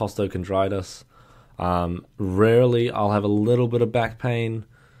bit of costochondritis. Rarely, I'll have a little bit of back pain,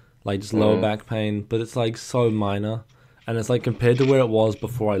 like just lower back pain. But it's like so minor. And it's like compared to where it was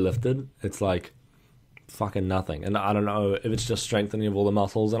before I lifted, it's like fucking nothing. And I don't know if it's just strengthening of all the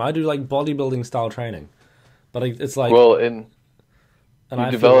muscles. And I do like bodybuilding style training, but it's like, well, and you I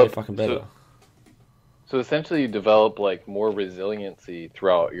feel develop way fucking better. So essentially, you develop like more resiliency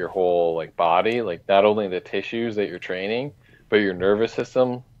throughout your whole like body, like not only the tissues that you're training, but your nervous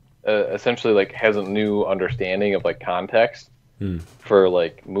system essentially like has a new understanding of like context for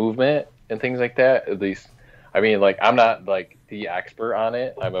like movement and things like that. At least, I mean, like I'm not like the expert on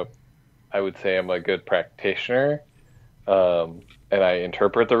it. I would say I'm a good practitioner, and I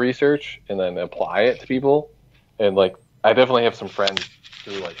interpret the research and then apply it to people. And like I definitely have some friends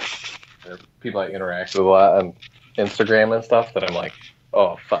who like. They're people I interact with a lot on Instagram and stuff that I'm like,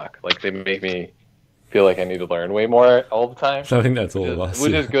 oh fuck, like they make me feel like I need to learn way more all the time. So I think that's all of us,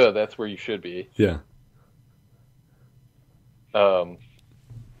 which is good. That's where you should be. Yeah.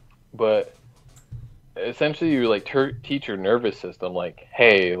 But essentially, you like teach your nervous system, like,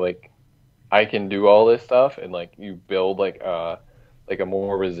 hey, like I can do all this stuff, and like you build like a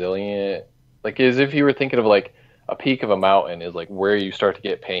more resilient, like as if you were thinking of like a peak of a mountain is like where you start to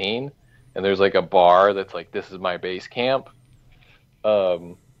get pain. And there's like a bar that's like, this is my base camp.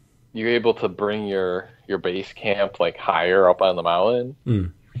 You're able to bring your base camp like higher up on the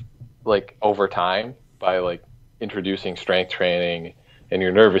mountain, like over time by like introducing strength training, and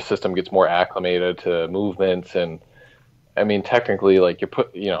your nervous system gets more acclimated to movements. And I mean, technically, like you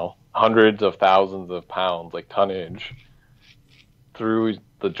put, hundreds of thousands of pounds, like tonnage, through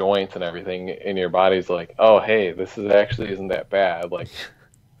the joints and everything, and your body's like, oh, hey, this is actually isn't that bad. Like,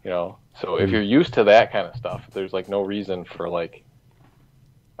 so if you're used to that kind of stuff, there's like no reason for like,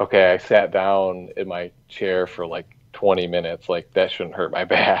 okay, I sat down in my chair for like 20 minutes, like that shouldn't hurt my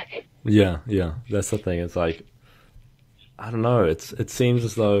back. Yeah, that's the thing. It's like, I don't know. It seems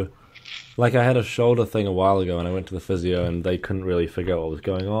as though, like I had a shoulder thing a while ago, and I went to the physio, and they couldn't really figure out what was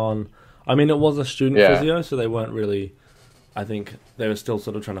going on. I mean, it was a student physio, so they weren't really. I think they were still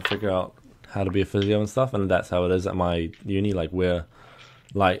sort of trying to figure out how to be a physio and stuff, and that's how it is at my uni. Like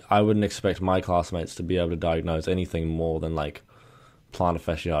I wouldn't expect my classmates to be able to diagnose anything more than like plantar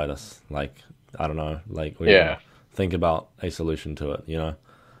fasciitis. Like, I don't know, like think about a solution to it,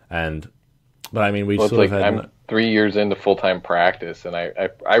 but I mean, we sort of had. I'm 3 years into full-time practice, and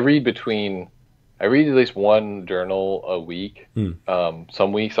I read at least one journal a week.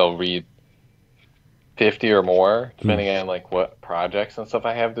 Some weeks I'll read 50 or more, depending on like what projects and stuff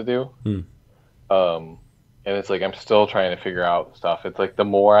I have to do. And it's like I'm still trying to figure out stuff. It's like the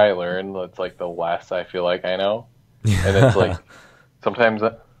more I learn, it's like the less I feel like I know. And it's like sometimes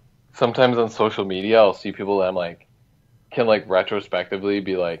on social media I'll see people that I'm like can like retrospectively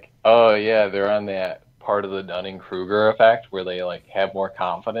be like, oh yeah, they're on that part of the Dunning-Kruger effect where they like have more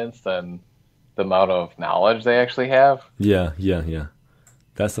confidence than the amount of knowledge they actually have. Yeah.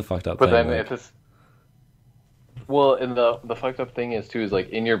 That's the fucked up thing. But then it's just, well, and the fucked up thing is too is like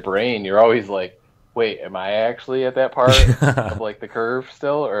in your brain you're always like, wait, am I actually at that part of like the curve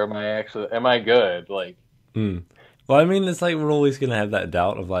still, or am I good? Like, well, I mean, it's like we're always gonna have that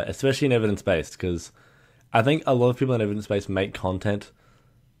doubt of like, especially in evidence-based, because I think a lot of people in evidence-based make content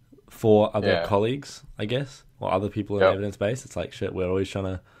for other colleagues, I guess, or other people in evidence-based. It's like, shit, we're always trying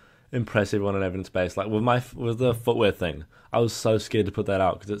to impress everyone in evidence-based. Like with the footwear thing, I was so scared to put that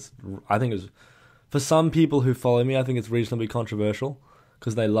out because I think it's, for some people who follow me, I think it's reasonably controversial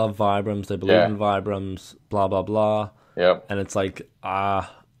because they love Vibrams, they believe in Vibrams, blah, blah, blah. Yep. And it's like, I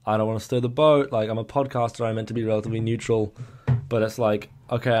don't want to stir the boat. Like, I'm a podcaster, I'm meant to be relatively neutral. But it's like,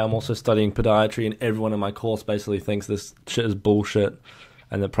 okay, I'm also studying podiatry, and everyone in my course basically thinks this shit is bullshit,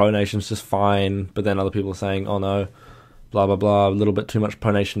 and that pronation's just fine. But then other people are saying, oh no, blah, blah, blah, a little bit too much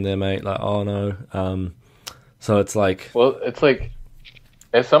pronation there, mate. Like, oh no. So it's like... Well, it's like,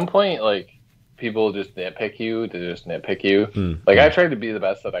 at some point, like, people just nitpick you. Like, I try to be the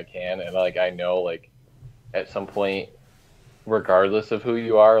best that I can, and, like, I know, like, at some point, regardless of who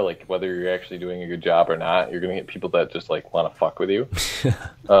you are, like, whether you're actually doing a good job or not, you're gonna get people that just, like, want to fuck with you.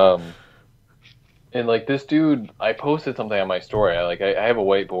 And, like, this dude, I posted something on my story. I have a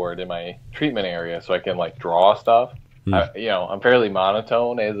whiteboard in my treatment area so I can, like, draw stuff. I'm fairly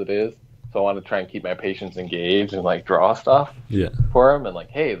monotone as it is, so I want to try and keep my patients engaged and, like, draw stuff for them. And, like,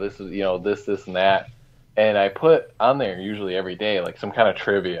 hey, this is, this, and that. And I put on there usually every day, like, some kind of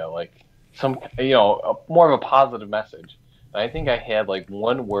trivia, like, some, more of a positive message. And I think I had, like,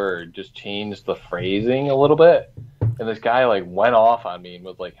 one word just changed the phrasing a little bit. And this guy, like, went off on me and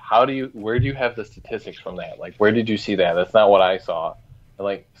was like, where do you have the statistics from that? Like, where did you see that? That's not what I saw. And,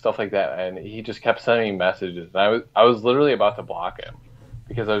 like, stuff like that. And he just kept sending me messages. And I was literally about to block him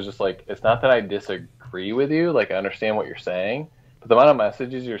because I was just like, it's not that I disagree with you. Like, I understand what you're saying, But the amount of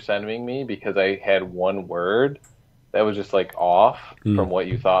messages you're sending me because I had one word that was just like off from what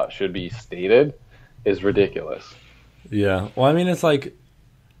you thought should be stated is ridiculous. Yeah. Well, I mean, it's like,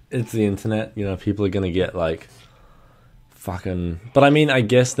 it's the internet, you know, people are going to get like fucking. But I mean, I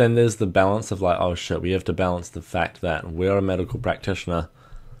guess then there's the balance of like, oh shit, we have to balance the fact that we're a medical practitioner.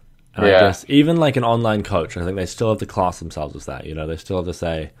 And I guess even like an online coach, I think they still have to class themselves as that, you know, they still have to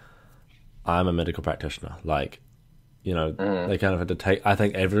say, I'm a medical practitioner. Like, you know, they kind of have to take, I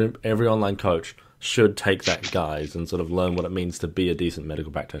think every online coach should take that guise and sort of learn what it means to be a decent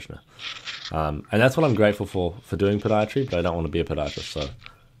medical practitioner. And that's what I'm grateful for doing podiatry, but I don't want to be a podiatrist, so,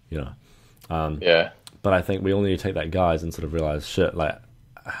 you know. But I think we all need to take that guise and sort of realize, shit, like,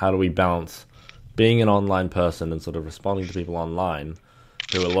 how do we balance being an online person and sort of responding to people online,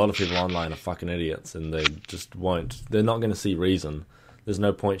 who a lot of people online are fucking idiots, and they just won't, they're not going to see reason. There's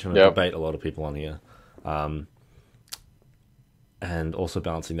no point trying to debate a lot of people on here. And also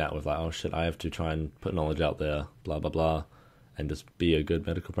balancing that with like, oh shit, I have to try and put knowledge out there, blah, blah, blah, and just be a good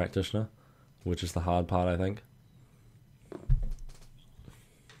medical practitioner, which is the hard part, I think.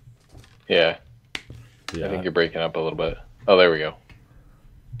 Yeah. I think you're breaking up a little bit. Oh, there we go.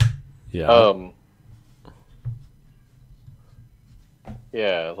 Yeah.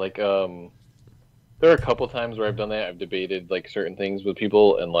 Yeah, like, there are a couple times where I've done that. I've debated like certain things with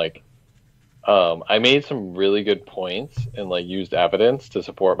people, and like, I made some really good points and like used evidence to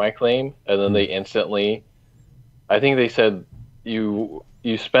support my claim, and then they instantly, I think they said, you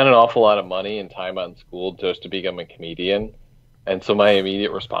spend an awful lot of money and time on school just to become a comedian. And so my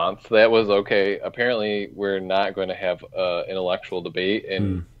immediate response to that was, okay, apparently we're not going to have intellectual debate,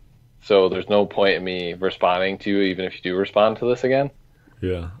 and so there's no point in me responding to you, even if you do respond to this again.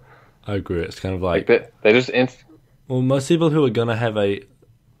 Yeah, I agree. It's kind of like they just well, most people who are gonna have a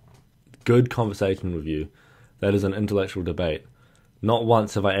good conversation with you, that is an intellectual debate. Not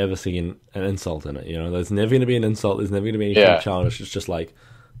once have I ever seen an insult in it. You know, there's never going to be an insult. There's never going to be anything childish. It's just like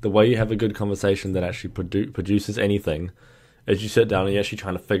the way you have a good conversation that actually produces anything is you sit down and you're actually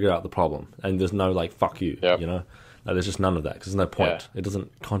trying to figure out the problem. And there's no like, fuck you, you know? Like, there's just none of that because there's no point. It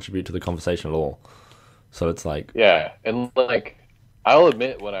doesn't contribute to the conversation at all. So it's like... Yeah, and like, I'll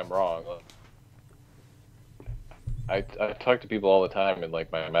admit when I'm wrong. I talk to people all the time in like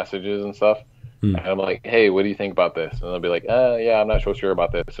my messages and stuff, and I'm like, hey, what do you think about this? And they'll be like, yeah, I'm not so sure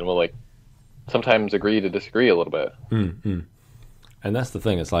about this, and we'll like sometimes agree to disagree a little bit. And that's the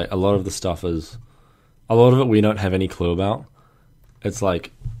thing, it's like a lot of the stuff is, a lot of it we don't have any clue about. It's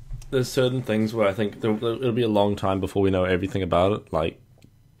like there's certain things where I think it'll be a long time before we know everything about it. Like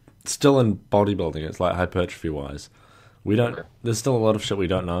still in bodybuilding, it's like hypertrophy wise, we don't, there's still a lot of shit we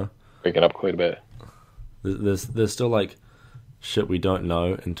don't know. Breaking up quite a bit. There's still like shit we don't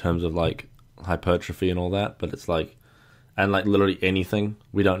know in terms of like hypertrophy and all that, but it's like, and like literally anything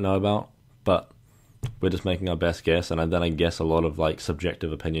we don't know about, but we're just making our best guess, and then I guess a lot of like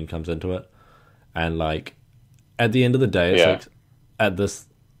subjective opinion comes into it, and like at the end of the day, it's like at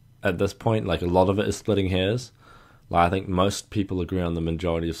this point, like a lot of it is splitting hairs. Like I think most people agree on the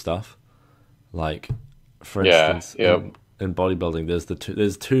majority of stuff. Like for instance, in bodybuilding,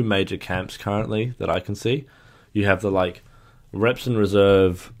 there's two major camps currently that I can see. You have the like reps in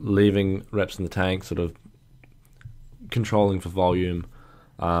reserve, leaving reps in the tank, sort of controlling for volume.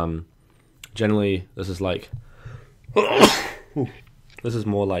 Generally, this is like this is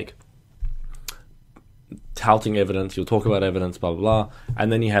more like touting evidence. You'll talk about evidence, blah blah blah,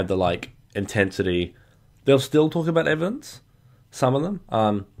 and then you have the like intensity. They'll still talk about evidence, some of them,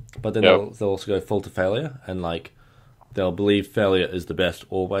 but then they'll also go full to failure, and like they'll believe failure is the best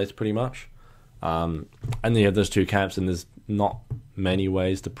always, pretty much. And then you have those two camps, and there's not many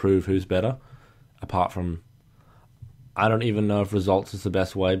ways to prove who's better, apart from, I don't even know if results is the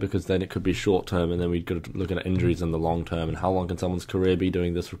best way, because then it could be short term, and then we've got to look at injuries in the long term, and how long can someone's career be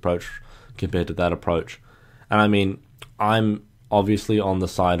doing this approach compared to that approach. And I mean, I'm obviously on the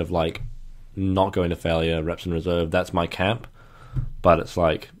side of like not going to failure, reps in reserve. That's my camp, but it's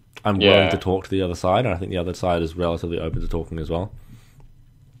like I'm willing to talk to the other side, and I think the other side is relatively open to talking as well,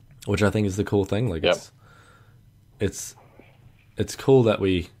 which I think is the cool thing. Like it's cool that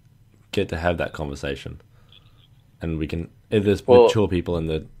we get to have that conversation, and we can, if there's mature people in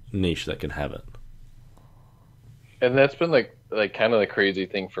the niche that can have it. And that's been like kind of the crazy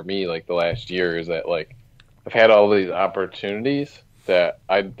thing for me, like the last year, is that like I've had all these opportunities that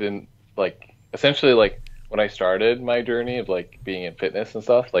I didn't like. Essentially, like when I started my journey of like being in fitness and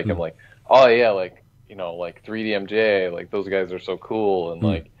stuff, like I'm like, oh yeah, like, you know, like 3DMJ, like those guys are so cool, and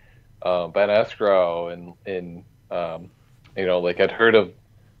like Ben Escrow, and you know, like I'd heard of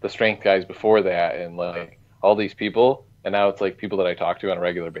the strength guys before that, and like all these people, and now it's like people that I talk to on a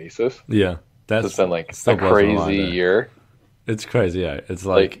regular basis. Yeah, So it's been like still a blows my mind, crazy eh? year. It's crazy, yeah. It's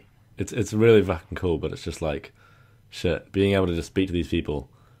like it's really fucking cool, but it's just like shit. Being able to just speak to these people,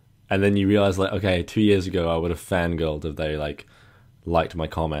 and then you realize like, okay, 2 years ago I would have fangirled if they like liked my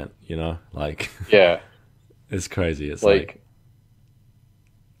comment, you know, like Yeah, it's crazy. It's like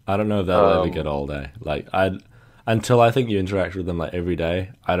I don't know if that'll ever get old, eh? Like until I think you interact with them like every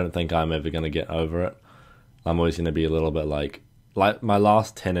day, I don't think I'm ever gonna get over it. I'm always gonna be a little bit like my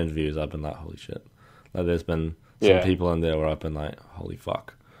last 10 interviews, I've been like, holy shit. Like there's been some people in there where I've been like, holy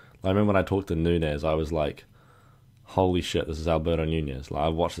fuck. Like, I remember when I talked to Nunez, I was like, holy shit, this is Alberto Nunez. Like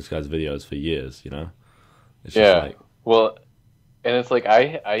I've watched this guy's videos for years, you know? It's just like, well, and it's like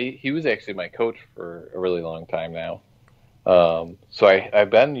he was actually my coach for a really long time now. So I've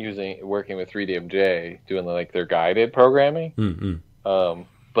been working with 3DMJ, doing like their guided programming.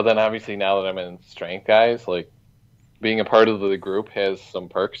 But then obviously now that I'm in Strength Guys, like being a part of the group has some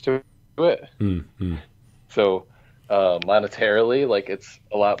perks to it. So monetarily, like it's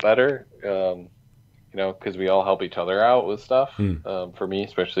a lot better, you know, because we all help each other out with stuff. For me,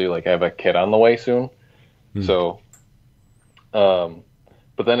 especially, like I have a kid on the way soon. So,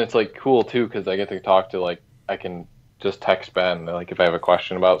 but then it's like cool too, because I get to talk to, like, I can just text Ben, like if I have a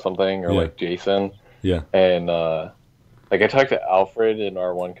question about something, or like Jason. And like I talked to Alfred and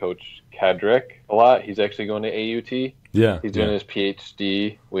our one coach Kedrick a lot. He's actually going to AUT. He's doing his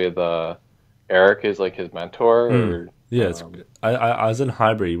PhD with Eric is like his mentor. Or, I was in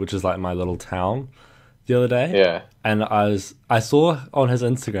Highbury, which is like my little town, the other day. And I saw on his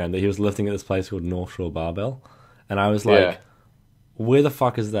Instagram that he was lifting at this place called North Shore Barbell, and I was like, where the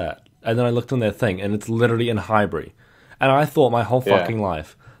fuck is that? And then I looked on their thing, and it's literally in Highbury. And I thought my whole fucking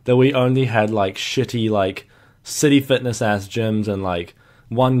life that we only had like shitty like city fitness ass gyms and like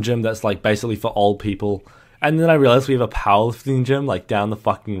one gym that's like basically for old people. And then I realized we have a powerlifting gym like down the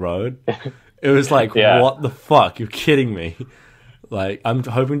fucking road. It was like, what the fuck? You're kidding me. Like I'm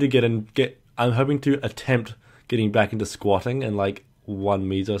hoping to attempt getting back into squatting in like one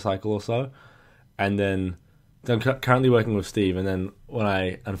mesocycle or so. And then I'm currently working with Steve, and then when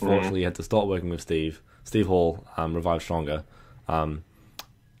I unfortunately had to stop working with Steve Hall, Revive Stronger,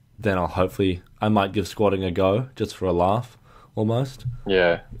 then I might give squatting a go just for a laugh, almost.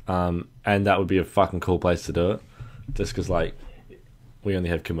 And that would be a fucking cool place to do it, just because like we only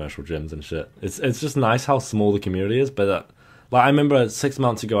have commercial gyms and shit. It's just nice how small the community is. But like I remember 6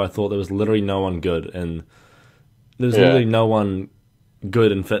 months ago, I thought there was literally no one good, and there's literally no one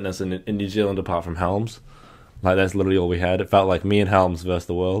good in fitness in New Zealand apart from Helms. Like that's literally all we had. It felt like me and Helms versus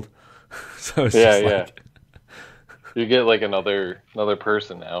the world. So it's just like you get like another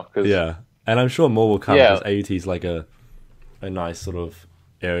person now. And I'm sure more will come because AUT is like a nice sort of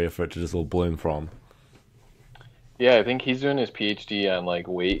area for it to just all bloom from. I think he's doing his PhD on like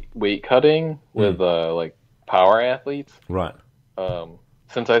weight cutting with like power athletes. Right.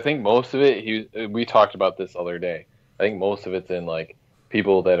 Since I think most of it, we talked about this other day. I think most of it's in like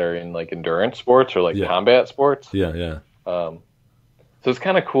people that are in like endurance sports or like combat sports. So it's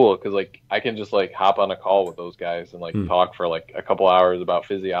kind of cool because like I can just like hop on a call with those guys and like talk for like a couple hours about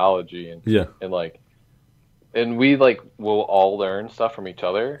physiology and and we like will all learn stuff from each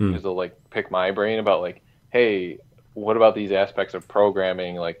other because they'll like pick my brain about like, hey, what about these aspects of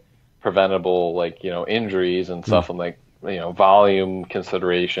programming, like preventable, like, you know, injuries and stuff, and like, you know, volume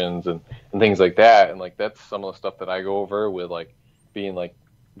considerations and things like that. And like that's some of the stuff that I go over with like being like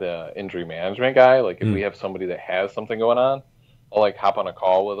the injury management guy. Like if we have somebody that has something going on, I'll like hop on a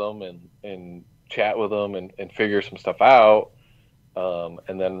call with them and chat with them and figure some stuff out.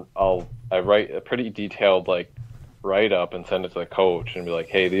 And then I write a pretty detailed like write up and send it to the coach and be like,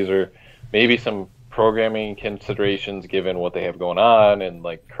 hey, these are maybe some programming considerations given what they have going on and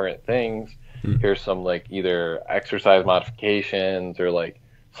like current things. Here's some like either exercise modifications or like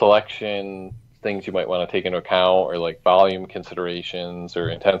selection things you might want to take into account, or like volume considerations or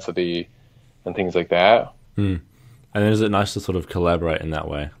intensity and things like that. And is it nice to sort of collaborate in that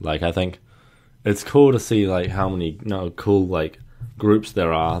way? Like, I think it's cool to see like how many cool like groups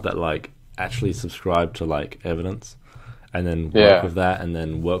there are that like actually subscribe to like evidence and then work with that and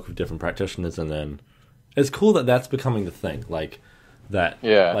then work with different practitioners, and then it's cool that that's becoming the thing. Like that,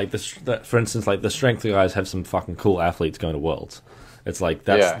 like that, for instance, like the strength guys have some fucking cool athletes going to Worlds. It's like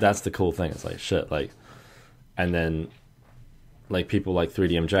that's the cool thing. It's like shit, like, and then like people like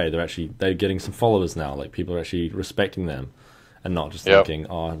 3DMJ, they're getting some followers now. Like people are actually respecting them and not just thinking,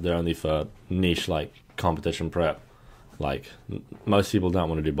 oh, they're only for niche like competition prep. Like most people don't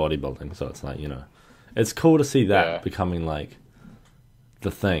want to do bodybuilding, so it's like, you know, it's cool to see that becoming like the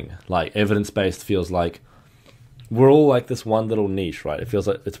thing. Like evidence based feels like we're all like this one little niche, right? It feels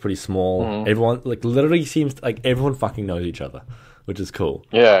like it's pretty small. Everyone like literally seems like everyone fucking knows each other, which is cool.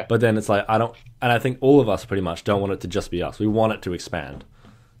 Yeah. But then it's like I think all of us pretty much don't want it to just be us. We want it to expand,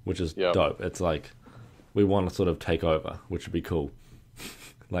 which is dope. It's like we want to sort of take over, which would be cool.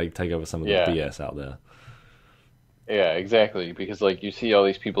 Like take over some of the BS out there. Yeah, exactly. Because like you see all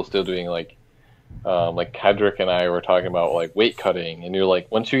these people still doing like Kedrick and I were talking about like weight cutting, and you're like,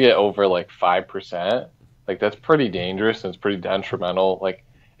 once you get over like 5%, like that's pretty dangerous and it's pretty detrimental. Like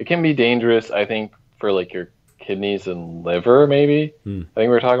it can be dangerous, I think, for like your kidneys and liver, maybe. I think we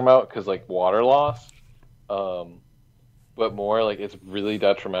were talking about because like water loss, but more like it's really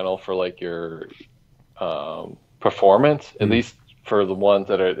detrimental for like your performance, at least for the ones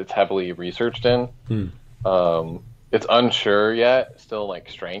that it's heavily researched in. It's unsure yet, still like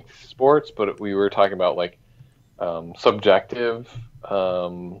strength sports, but we were talking about like subjective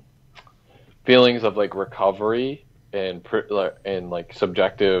feelings of like recovery and like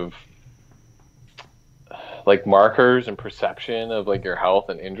subjective like markers and perception of like your health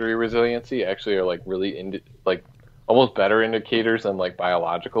and injury resiliency actually are like really like almost better indicators than like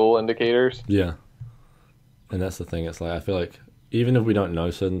biological indicators. Yeah. And that's the thing. It's like I feel like even if we don't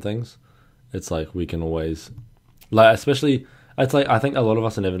know certain things, it's like we can always like, especially it's like I think a lot of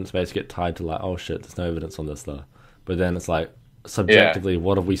us in evidence base get tied to like, oh shit, there's no evidence on this though. But then it's like subjectively,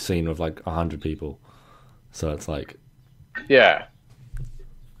 what have we seen with like 100 people? So it's like, yeah.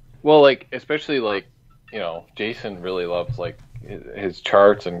 Well, like especially like, you know, Jason really loves like his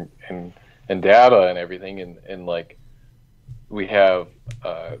charts and data and everything, and like we have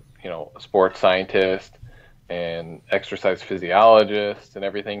you know, a sports scientist and exercise physiologist and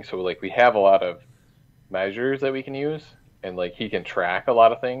everything, so like we have a lot of measures that we can use, and like he can track a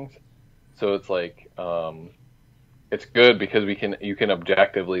lot of things, so it's like it's good because you can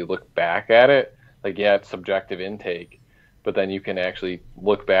objectively look back at it. Like, yeah, it's subjective intake, but then you can actually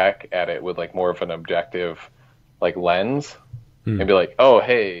look back at it with like more of an objective like lens and be like, oh,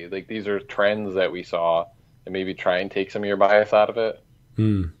 hey, like these are trends that we saw, and maybe try and take some of your bias out of it.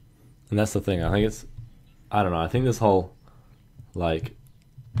 And that's the thing. I think I don't know. I think this whole like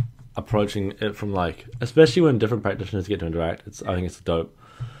approaching it from like, especially when different practitioners get to interact, I think it's a dope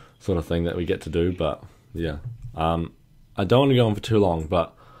sort of thing that we get to do. But yeah, I don't want to go on for too long,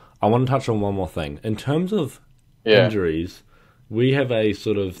 but I want to touch on one more thing in terms of injuries. We have a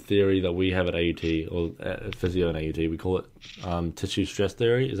sort of theory that we have at AUT, or at physio and AUT. We call it tissue stress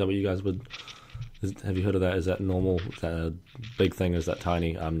theory. Is that what you guys would? Have you heard of that? Is that normal? Is that a big thing? Is that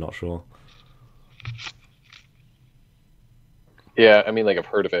tiny? I'm not sure. Yeah, I mean, like I've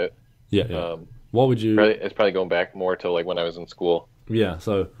heard of it. Yeah. What would you? It's probably going back more to like when I was in school. Yeah.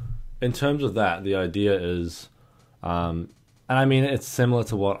 So, in terms of that, the idea is, and I mean, it's similar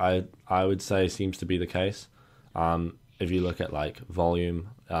to what I would say seems to be the case. If you look at like volume,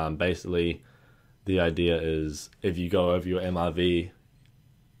 basically, the idea is if you go over your MRV,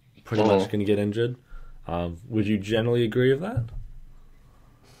 pretty much going to get injured. Would you generally agree with that?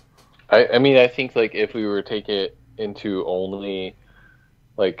 I mean, I think like if we were to take it into only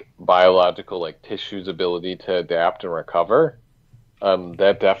like biological, like tissue's ability to adapt and recover,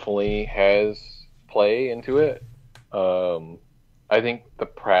 that definitely has play into it. I think the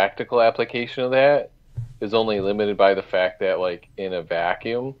practical application of that is only limited by the fact that like in a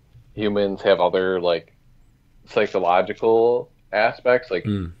vacuum, humans have other like psychological aspects, like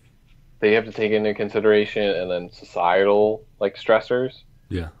they have to take into consideration, and then societal like stressors.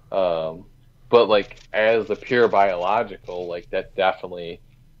 Yeah. But like as the pure biological, like that definitely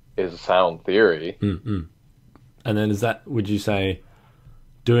is a sound theory. And then would you say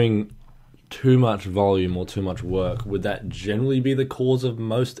doing too much volume or too much work, would that generally be the cause of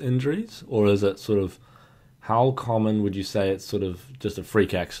most injuries? Or is it sort of, how common would you say it's sort of just a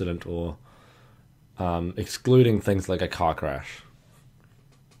freak accident, or excluding things like a car crash?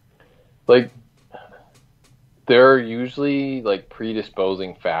 Like, there are usually like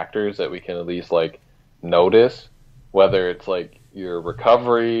predisposing factors that we can at least like notice, whether it's like your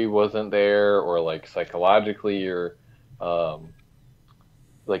recovery wasn't there, or like psychologically your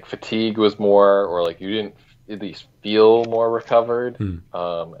like fatigue was more, or like you didn't at least feel more recovered,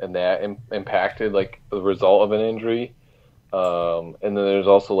 and that impacted like the result of an injury. And then there's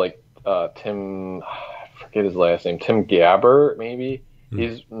also like Tim, I forget his last name, Tim Gabber maybe.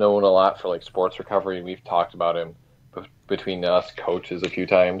 He's known a lot for like sports recovery. We've talked about him between us coaches a few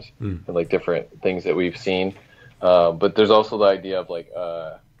times, and like different things that we've seen. But there's also the idea of like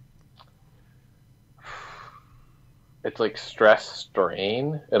it's like stress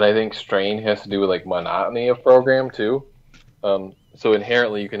strain, and I think strain has to do with like monotony of program too. So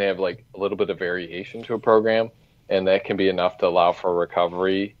inherently you can have like a little bit of variation to a program, and that can be enough to allow for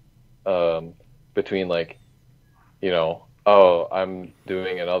recovery between like, oh, I'm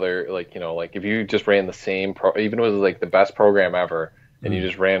doing another, like, like if you just ran the same even if it was like the best program ever, and you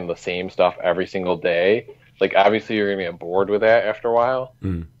just ran the same stuff every single day, like obviously you're gonna get bored with that after a while.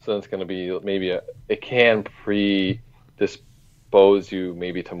 So it's gonna be maybe it can predispose you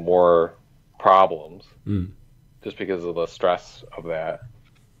maybe to more problems just because of the stress of that.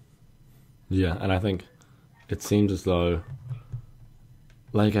 Yeah, and I think it seems as though,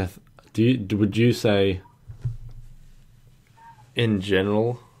 like, would you say, in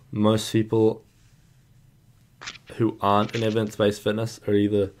general, most people who aren't in evidence-based fitness are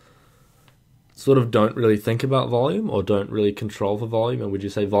either sort of don't really think about volume or don't really control for volume? And would you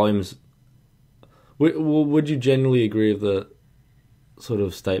say volumes... Would you generally agree with the sort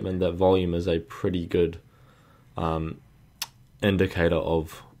of statement that volume is a pretty good indicator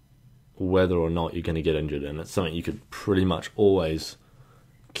of whether or not you're going to get injured, and it's something you could pretty much always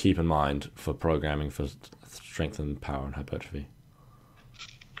keep in mind for programming for strength and power and hypertrophy?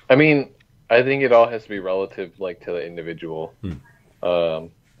 I mean, I think it all has to be relative, like, to the individual,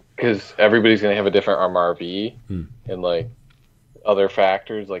 because everybody's going to have a different MRV and like other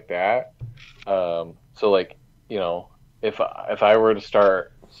factors like that. So like, if I were to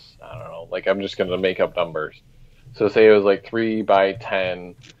start, I don't know, like I'm just going to make up numbers. So say it was like 3 by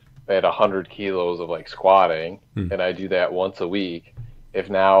 10 at 100 kilos of like squatting, and I do that once a week. If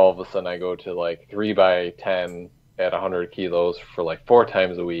now all of a sudden I go to like 3 by 10 at 100 kilos for like 4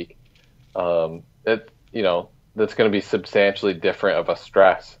 times a week, that's going to be substantially different of a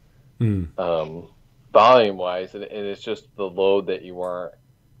stress, volume wise, and it's just the load that you weren't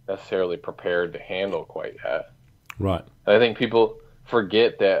necessarily prepared to handle quite yet. Right. And I think people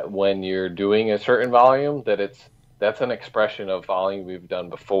forget that when you're doing a certain volume, that's an expression of volume we've done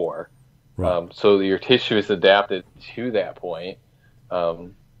before. Right. So your tissue is adapted to that point.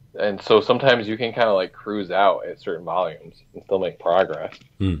 And so sometimes you can kind of like cruise out at certain volumes and still make progress.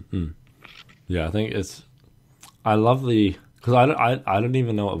 Yeah, I think I love because I don't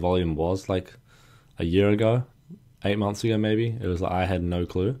even know what volume was like a year ago, 8 months ago maybe. It was like I had no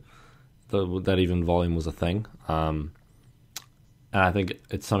clue that even volume was a thing. And I think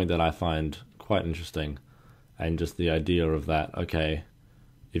it's something that I find quite interesting. And just the idea of that, okay,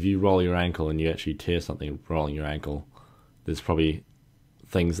 if you roll your ankle and you actually tear something rolling your ankle, there's probably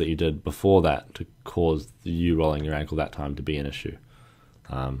things that you did before that to cause you rolling your ankle that time to be an issue,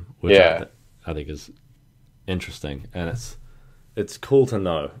 which I think is interesting. And it's cool to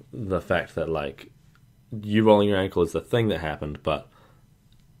know the fact that like you rolling your ankle is the thing that happened, but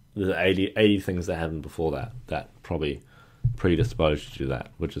there's 80 things that happened before that probably predisposed you to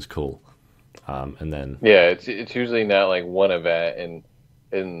that, which is cool. And then it's usually not like one event,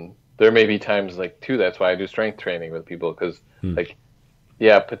 and there may be times like two. That's why I do strength training with people, because like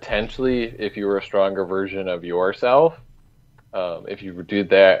potentially if you were a stronger version of yourself, if you did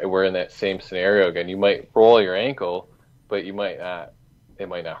that, we're in that same scenario again, you might roll your ankle, but you might not. It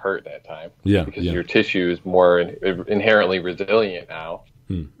might not hurt that time. Because your tissue is more inherently resilient now.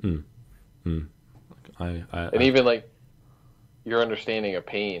 And even like your understanding of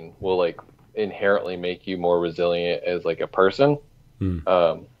pain will like inherently make you more resilient as like a person,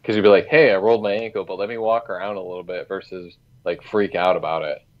 because you'd be like, hey, I rolled my ankle, but let me walk around a little bit, versus like freak out about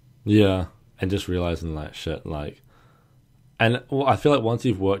it. And just realizing like shit, like, and I feel like once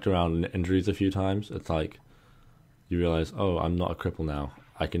you've worked around injuries a few times, it's like you realize, oh, I'm not a cripple now.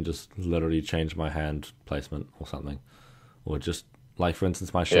 I can just literally change my hand placement or something, or just like, for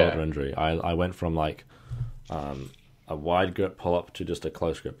instance, my shoulder injury. I went from like a wide grip pull-up to just a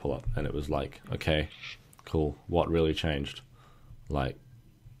close grip pull-up, and it was like, okay, cool, what really changed? Like,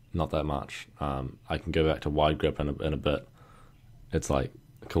 not that much. I can go back to wide grip in a bit. It's like,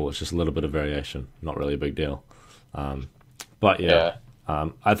 cool, it's just a little bit of variation, not really a big deal. But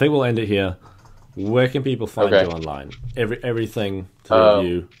I think we'll end it here. Where can people find you online? Everything to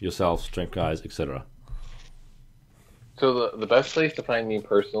review, yourself, strength guys, etc. So the best place to find me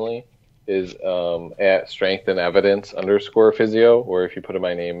personally is at strength and evidence _physio, or if you put in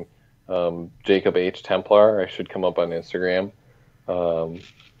my name, Jacob H. Templar, I should come up on Instagram.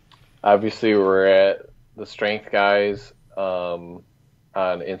 Obviously, we're at the Strength Guys on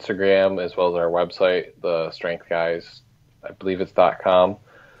Instagram, as well as our website, the Strength Guys, I believe it's .com.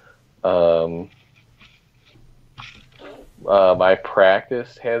 My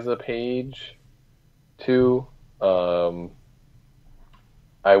practice has a page too.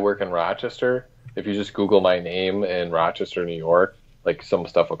 I work in Rochester. If you just Google my name in Rochester, New York, like some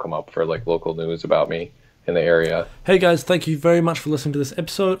stuff will come up for like local news about me. in the area. Hey guys, thank you very much for listening to this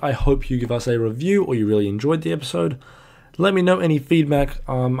episode. I hope you give us a review or you really enjoyed the episode. Let me know any feedback.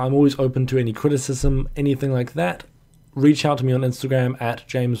 I'm always open to any criticism, anything like that. Reach out to me on Instagram at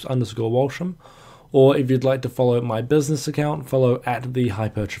James_Walsham. Or if you'd like to follow my business account, follow at the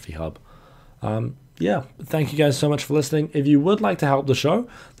Hypertrophy Hub. Yeah, thank you guys so much for listening. If you would like to help the show,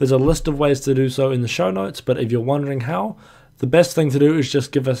 there's a list of ways to do so in the show notes, but if you're wondering how, the best thing to do is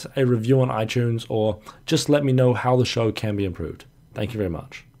just give us a review on iTunes or just let me know how the show can be improved. Thank you very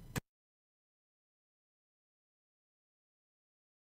much.